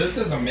 This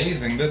is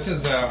amazing. This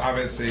is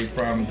obviously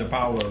from De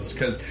Paolo's,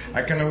 because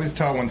I can always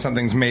tell when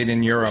something's made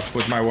in Europe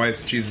with my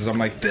wife's cheeses. I'm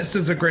like, this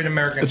is a great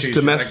American cheese.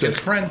 Domestic. Like, it's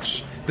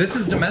French. This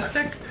is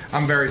domestic?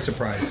 I'm very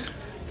surprised.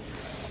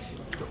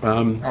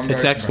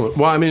 It's excellent.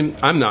 Well, I mean,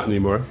 I'm not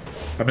anymore.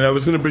 I mean, I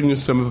was going to bring you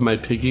some of my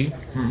piggy.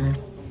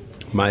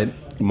 Mm-hmm.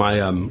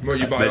 Well,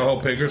 you bought a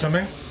whole pig or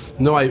something?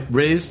 No, I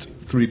raised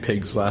 3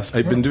 pigs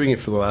I've been doing it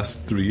for the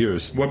last 3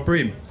 years. What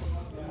breed?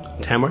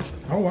 Tamworth.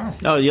 Oh, wow.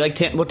 Oh, you like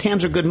Well,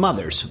 Tams are good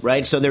mothers,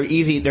 right? So they're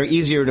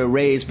easier to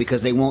raise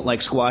because they won't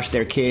like squash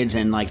their kids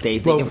and like they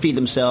can feed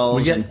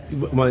themselves.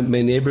 My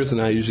neighbors and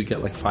I usually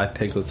get like 5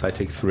 piglets. I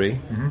take 3.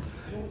 Mm-hmm.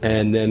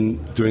 And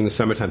then during the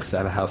summertime, because I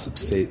have a house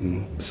upstate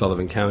in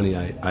Sullivan County,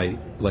 I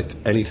like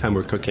anytime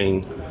we're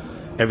cooking,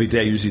 every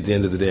day, usually at the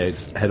end of the day, I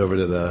just head over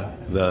to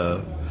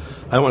the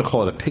I don't want to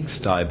call it a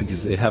pigsty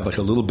because they have like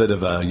a little bit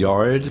of a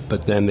yard,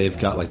 but then they've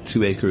got like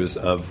 2 acres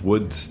of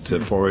woods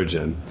to forage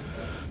in.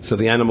 So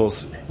the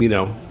animals,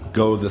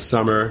 go the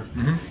summer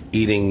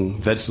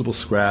eating vegetable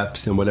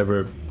scraps and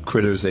whatever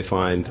critters they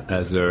find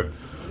as they're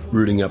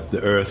rooting up the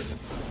earth.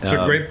 It's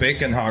a great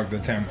bacon hog, the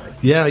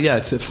Tamworth. Yeah,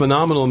 it's a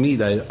phenomenal meat.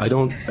 They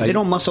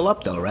don't muscle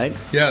up though, right?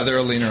 Yeah, they're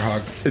a leaner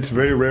hog. It's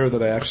very rare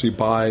that I actually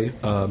buy.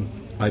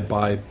 I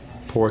buy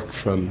pork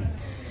from.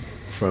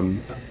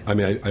 I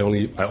mean, I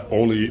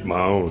only eat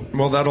my own.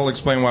 Well, that'll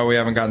explain why we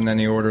haven't gotten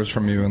any orders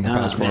from you in the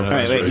past 4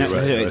 months.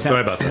 Wait.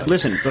 Sorry about that.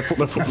 Listen,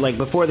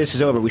 before this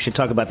is over, we should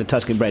talk about the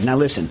Tuscan bread. Now,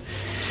 listen,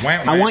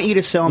 I want you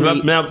to sell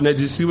me. Now,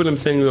 do you see what I'm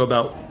saying though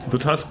about the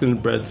Tuscan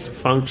bread's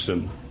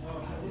function?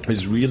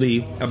 is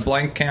really A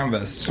blank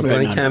canvas. a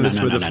blank canvas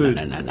for the food.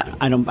 No.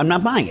 I'm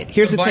not buying it.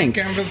 Here's the thing. Blank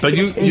canvas. But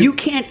You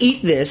can't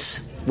eat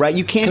this, right?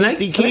 You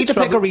can't eat the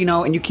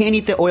pecorino, and you can't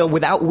eat the oil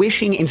without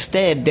wishing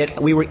instead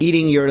that we were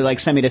eating your like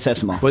semi de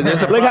sesamo. Well,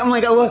 there's a I'm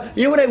like, oh, well,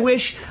 you know what I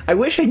wish? I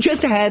wish I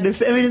just had the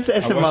semi de I wish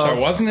sesamo. I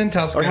wasn't in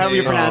Tuscany. Or however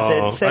you pronounce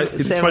it.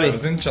 It's Sem- funny. I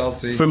was in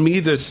Chelsea. For me,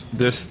 there's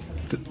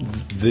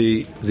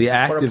the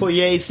act Or a of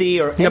pugliese,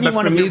 or yeah, any but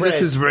one for of me, your breads.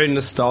 this is very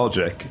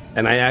nostalgic,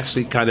 and I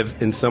actually kind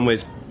of, in some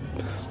ways,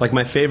 like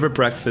my favorite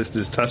breakfast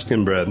is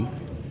Tuscan bread,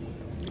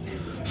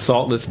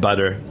 saltless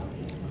butter,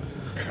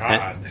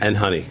 and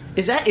honey.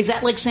 Is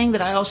that like saying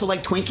that I also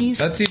like Twinkies?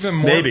 That's even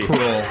more Maybe. cruel.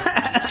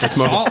 It's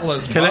more-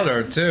 Saltless Can I-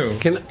 butter, too.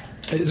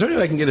 Is there any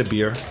way I can get a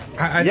beer?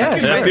 I Yeah,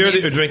 think you That might beer need,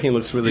 that you're drinking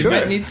looks really you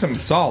might good. need some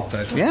salt,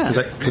 I think. yeah.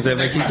 Because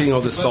I keep eating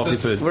all this salty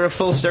food. We're a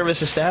full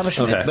service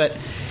establishment, Okay. but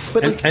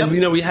And, like,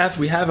 you know, we have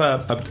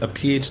a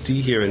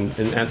PhD here in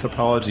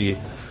anthropology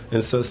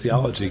and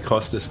sociology,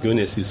 Kostas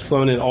Gounis, who's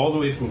flown in all the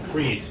way from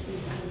Crete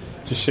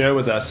to share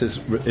with us his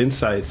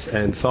insights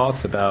and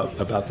thoughts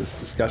about this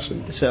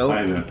discussion. So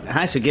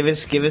give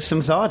us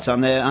some thoughts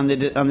on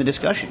the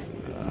discussion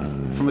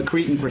from a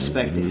Cretan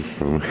perspective.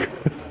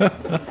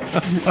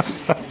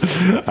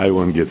 I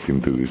won't get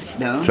into this.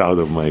 No?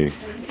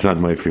 It's not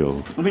my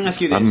field. Let me ask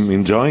you this. I'm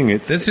enjoying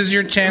it. This is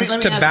your chance Let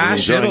me to ask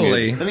bash you-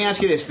 Italy. Let me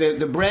ask you this: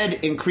 the bread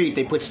in Crete,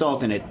 they put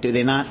salt in it, do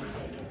they not?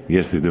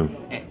 Yes, they do.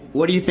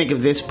 What do you think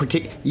of this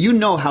particular? You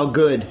know how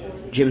good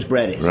Jim's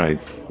bread is, Right.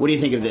 What do you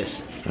think of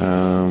this?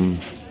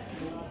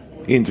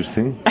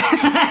 Interesting.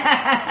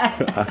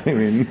 I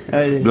mean,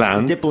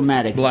 bland.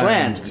 Diplomatic,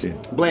 Bland.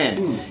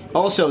 bland.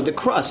 Also, the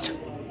crust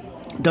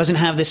doesn't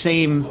have the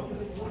same.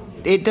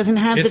 It doesn't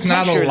have It's the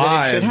not texture that it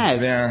alive. should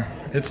have. Yeah,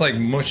 it's like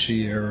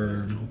mushy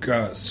or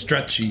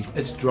stretchy,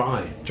 It's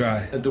dry.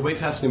 dry. The way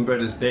Tuscan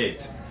bread is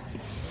baked,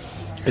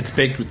 it's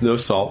baked with no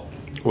salt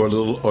or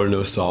little or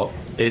no salt.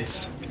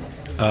 It's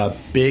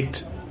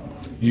baked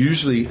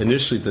usually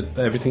initially.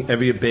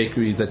 Every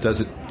bakery that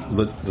does it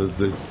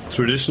the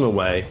traditional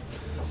way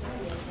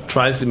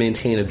tries to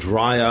maintain a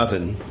dry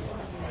oven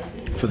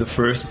for the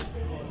first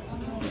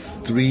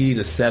 3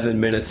 to 7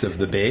 minutes of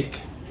the bake,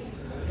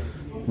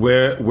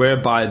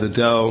 whereby the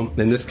dough,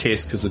 in this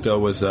case, because the dough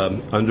was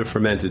under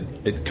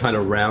fermented, it kind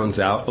of rounds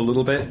out a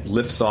little bit,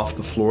 lifts off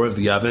the floor of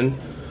the oven,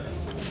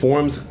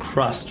 forms a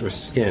crust or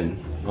skin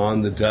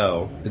on the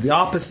dough, the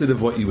opposite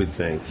of what you would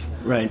think.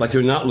 Right. Like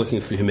you're not looking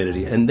for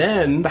humidity, and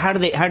then But how do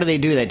they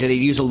do that? Do they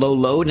use a low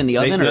load in the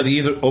oven? they or?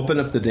 either open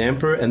up the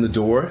damper and the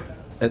door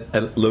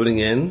at loading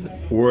in,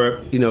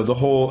 or the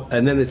whole,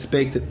 and then it's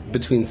baked at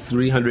between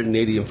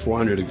 380 and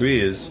 400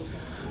 degrees,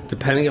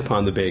 depending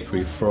upon the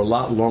bakery, for a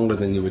lot longer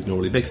than you would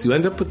normally bake. So you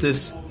end up with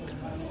this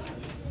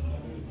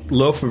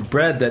loaf of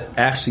bread that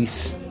actually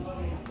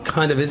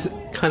kind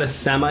of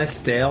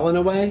semi-stale in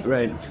a way,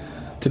 Right.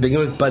 to begin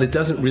with, but it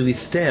doesn't really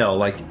stale.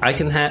 Like I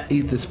can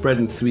eat this bread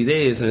in 3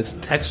 days, and it's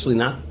texturally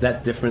not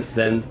that different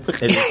than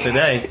it is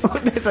today.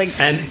 It's like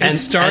It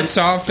starts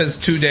off as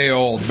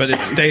 2-day-old, but it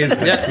stays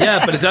there.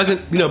 Yeah, but it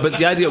doesn't. But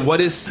the idea,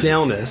 what is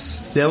staleness?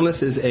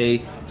 Staleness is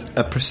a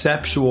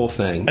perceptual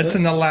thing. It's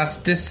an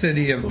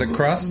elasticity of the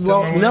crust.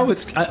 Well, in a way. no,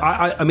 it's.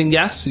 I mean,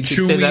 yes, you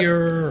could say that.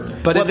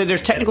 chewier. But well, it-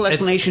 there's technical it's-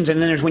 explanations,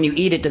 and then there's when you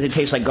eat it, does it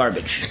taste like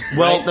garbage?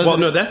 Well, Right? Those well, are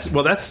no,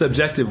 the- that's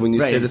subjective. When you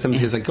say Right. that something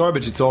tastes like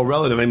garbage, it's all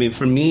relative. I mean,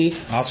 for me,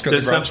 Oscar the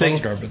there's Grouch something.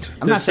 loves garbage.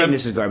 I'm not there's saying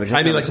this is garbage. That's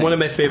I mean, not what like I'm one of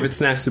saying. my favorite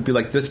snacks would be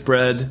like this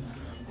bread.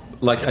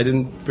 Like I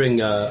didn't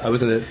bring. I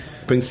was gonna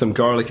bring some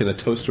garlic in a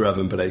toaster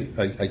oven, but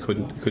I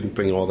couldn't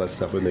bring all that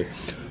stuff with me.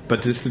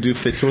 But just to do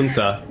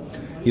fettunta,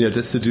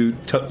 just to do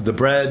the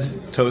bread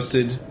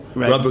toasted,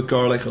 Right. rub with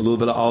garlic, a little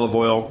bit of olive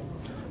oil.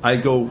 I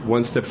go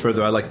one step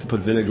further. I like to put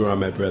vinegar on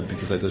my bread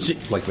because I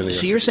just like vinegar.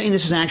 So you're saying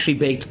this was actually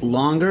baked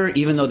longer,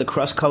 even though the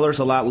crust color is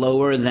a lot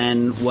lower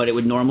than what it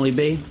would normally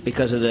be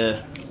because of the.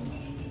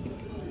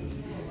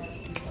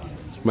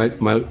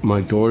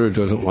 My daughter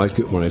doesn't like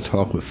it when I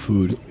talk with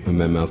food in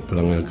my mouth, but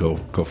I'm going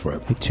to go for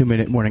it.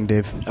 2-minute warning,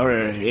 Dave.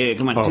 Yeah,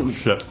 come on. Oh,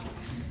 shit.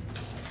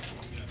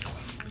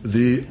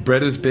 The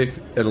bread is baked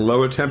at a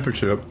lower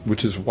temperature,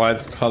 which is why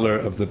the color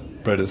of the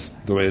bread is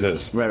the way it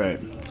is. Right.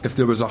 If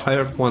there was a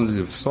higher quantity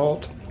of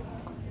salt,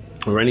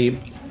 or any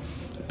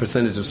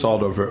percentage of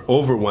salt over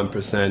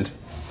 1%,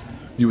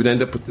 you would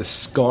end up with this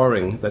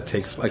scarring that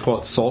takes, I call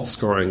it salt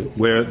scarring,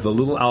 where the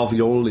little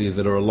alveoli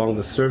that are along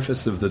the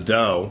surface of the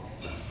dough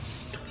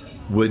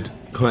would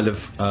kind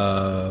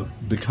of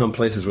become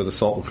places where the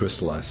salt will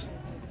crystallize.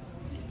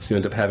 So you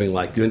end up having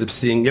you ever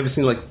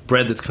seen like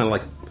bread that's kind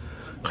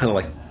of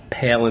like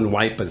pale and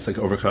white, but it's like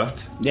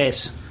overcooked?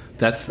 Yes.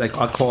 That's like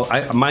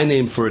my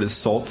name for it is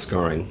salt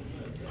scarring.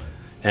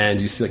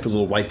 And you see like the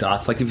little white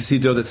dots. Like if you see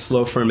dough that's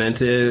slow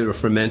fermented or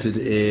fermented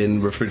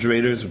in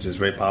refrigerators, which is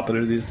very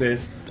popular these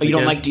days. Oh, you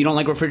don't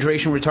like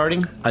refrigeration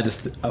retarding? I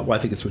just I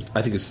think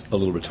it's a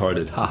little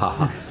retarded. Ha ha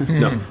ha.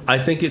 No, I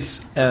think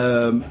it's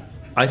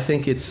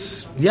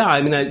yeah.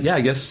 I mean,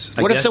 I guess.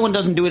 What if someone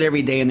doesn't do it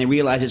every day and they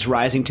realize it's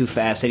rising too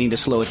fast? They need to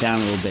slow it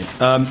down a little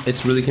bit.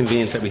 It's really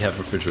convenient that we have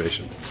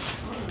refrigeration.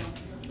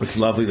 It's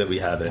lovely that we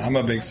have it. I'm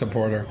a big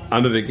supporter.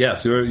 I'm a big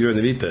yes. You're in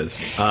the meat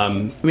biz. I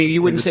mean,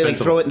 you wouldn't say like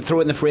throw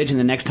it in the fridge and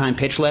the next time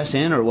pitch less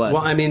in, or what?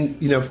 Well, I mean,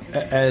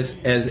 as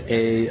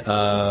a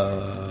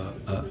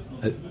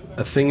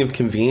thing of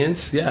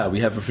convenience, yeah, we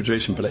have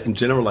refrigeration. But in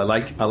general, I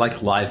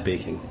like live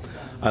baking.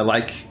 I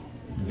like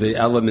the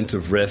element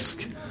of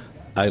risk.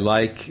 I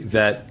like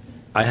that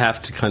I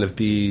have to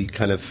be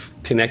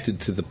connected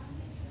to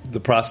the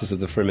process of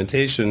the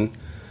fermentation,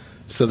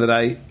 so that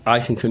I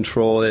can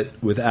control it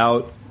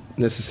without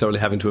necessarily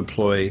having to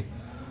employ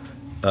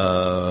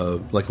a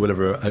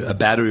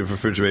battery of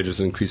refrigerators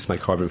to increase my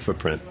carbon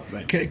footprint.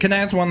 Right. Can I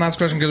ask one last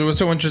question? Because it was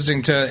so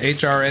interesting to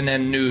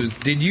HRNN News.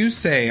 Did you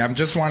say, I'm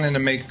just wanting to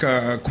make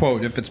a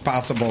quote, if it's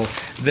possible,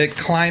 that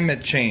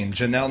climate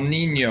change and El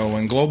Nino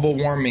and global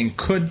warming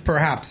could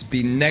perhaps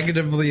be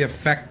negatively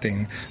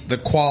affecting the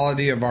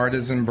quality of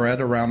artisan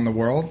bread around the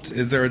world?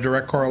 Is there a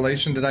direct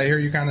correlation? Did I hear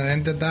you kind of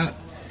hinted that?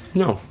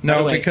 No,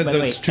 because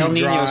it's too El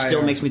Nino dry.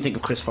 still makes me think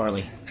of Chris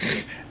Farley.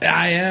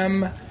 I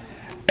am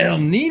El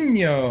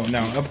Nino.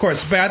 No, of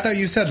course. But I thought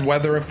you said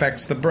weather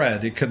affects the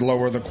bread. It could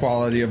lower the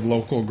quality of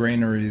local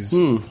granaries'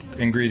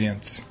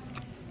 ingredients.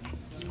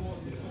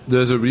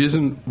 There's a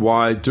reason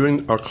why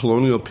during our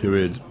colonial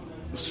period...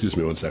 Excuse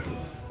me 1 second.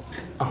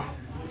 Oh,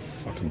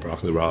 fucking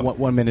broccoli raw.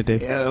 1 minute,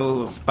 Dave.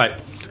 All right.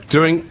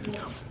 During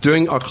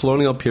our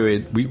colonial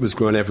period, wheat was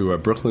grown everywhere.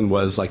 Brooklyn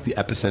was like the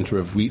epicenter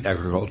of wheat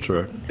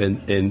agriculture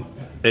in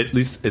at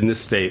least in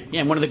this state. Yeah,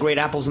 and one of the great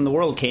apples in the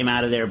world came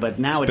out of there, but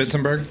now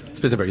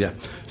Spitzenberg, yeah.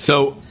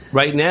 So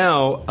right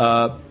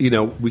now,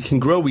 we can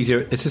grow wheat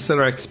here. It's just that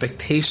our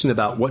expectation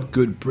about what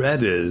good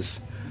bread is,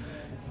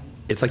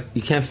 it's like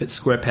you can't fit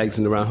square pegs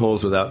into round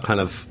holes without kind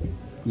of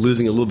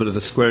losing a little bit of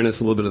the squareness,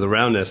 a little bit of the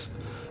roundness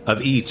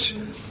of each.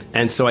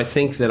 And so I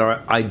think that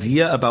our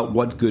idea about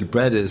what good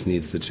bread is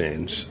needs to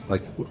change.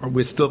 Like,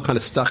 we're still kind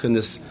of stuck in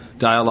this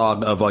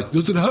dialogue of, like,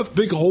 does it have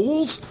big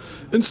holes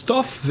and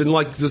stuff? And,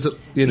 like, does it,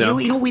 You know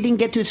what we didn't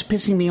get to is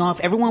pissing me off?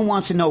 Everyone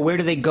wants to know where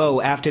do they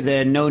go after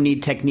the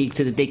no-knead technique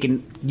so that they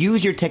can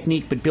use your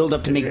technique but build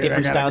up to make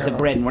different styles of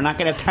bread. And we're not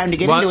going to have time to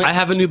get into it. I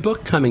have a new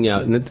book coming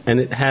out, and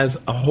it has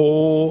a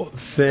whole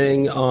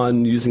thing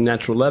on using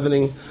natural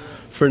leavening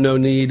for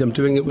no-knead. I'm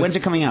doing it with... When's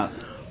it coming out?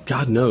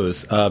 God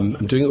knows.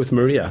 I'm doing it with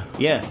Maria.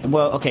 Yeah.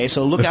 Well, okay.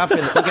 So look out for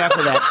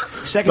that.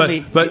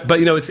 Secondly, but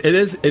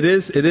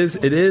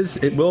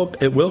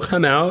it will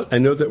come out. I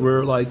know that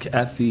we're like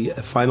at the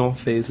final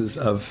phases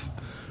of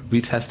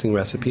retesting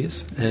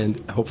recipes,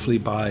 and hopefully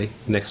by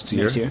next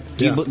year.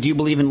 Do you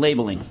believe in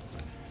labeling?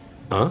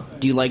 Huh?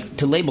 Do you like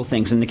to label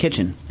things in the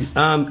kitchen?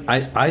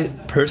 I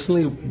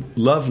personally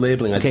love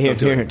labeling. Okay, here,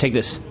 take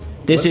this.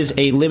 This is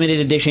a limited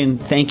edition,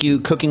 thank you,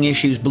 Cooking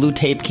Issues blue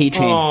tape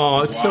keychain.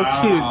 Oh, it's so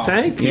cute.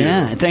 Thank you.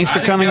 Yeah, thanks for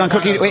coming on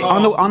Cooking. Wait,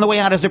 on the way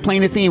out, as they're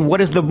playing the theme, what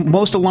is the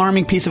most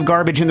alarming piece of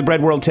garbage in the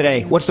bread world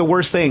today? What's the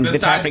worst thing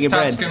that's happening in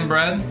bread? Tuscan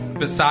bread?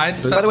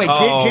 Besides By the way,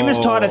 Jim has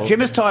taught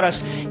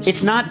us,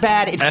 it's not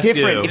bad, it's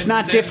different. You. It's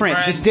not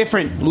different. It's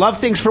different. Love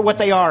things for what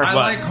they are. I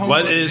like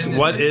what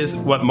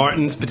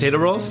Martin's potato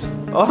rolls?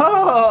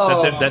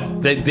 Oh!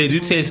 That they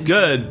do taste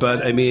good,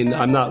 but I mean,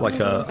 I'm not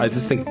like I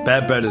just think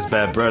bad bread is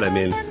bad bread. I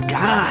mean,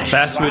 gosh.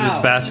 Fast food is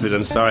fast food.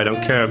 I'm sorry. I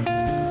don't care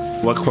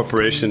what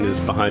corporation is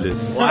behind it.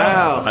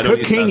 Wow. I don't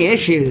Cooking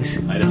Issues.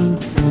 I know.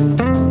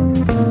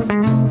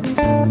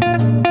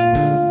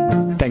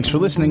 Thanks for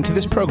listening to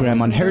this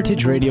program on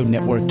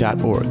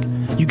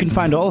heritageradionetwork.org. You can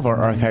find all of our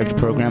archived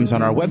programs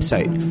on our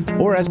website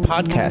or as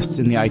podcasts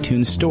in the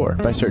iTunes Store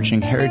by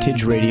searching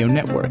Heritage Radio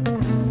Network.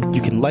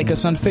 You can like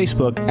us on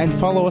Facebook and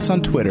follow us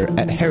on Twitter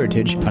at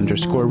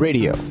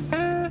 @heritage_radio.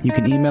 You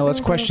can email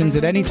us questions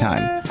at any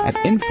time at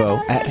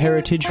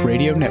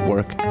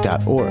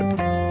info@heritageradionetwork.org.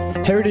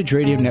 Heritage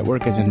Radio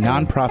Network is a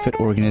non-profit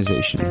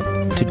organization.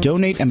 To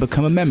donate and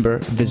become a member,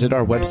 visit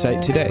our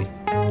website today.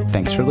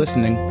 Thanks for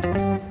listening.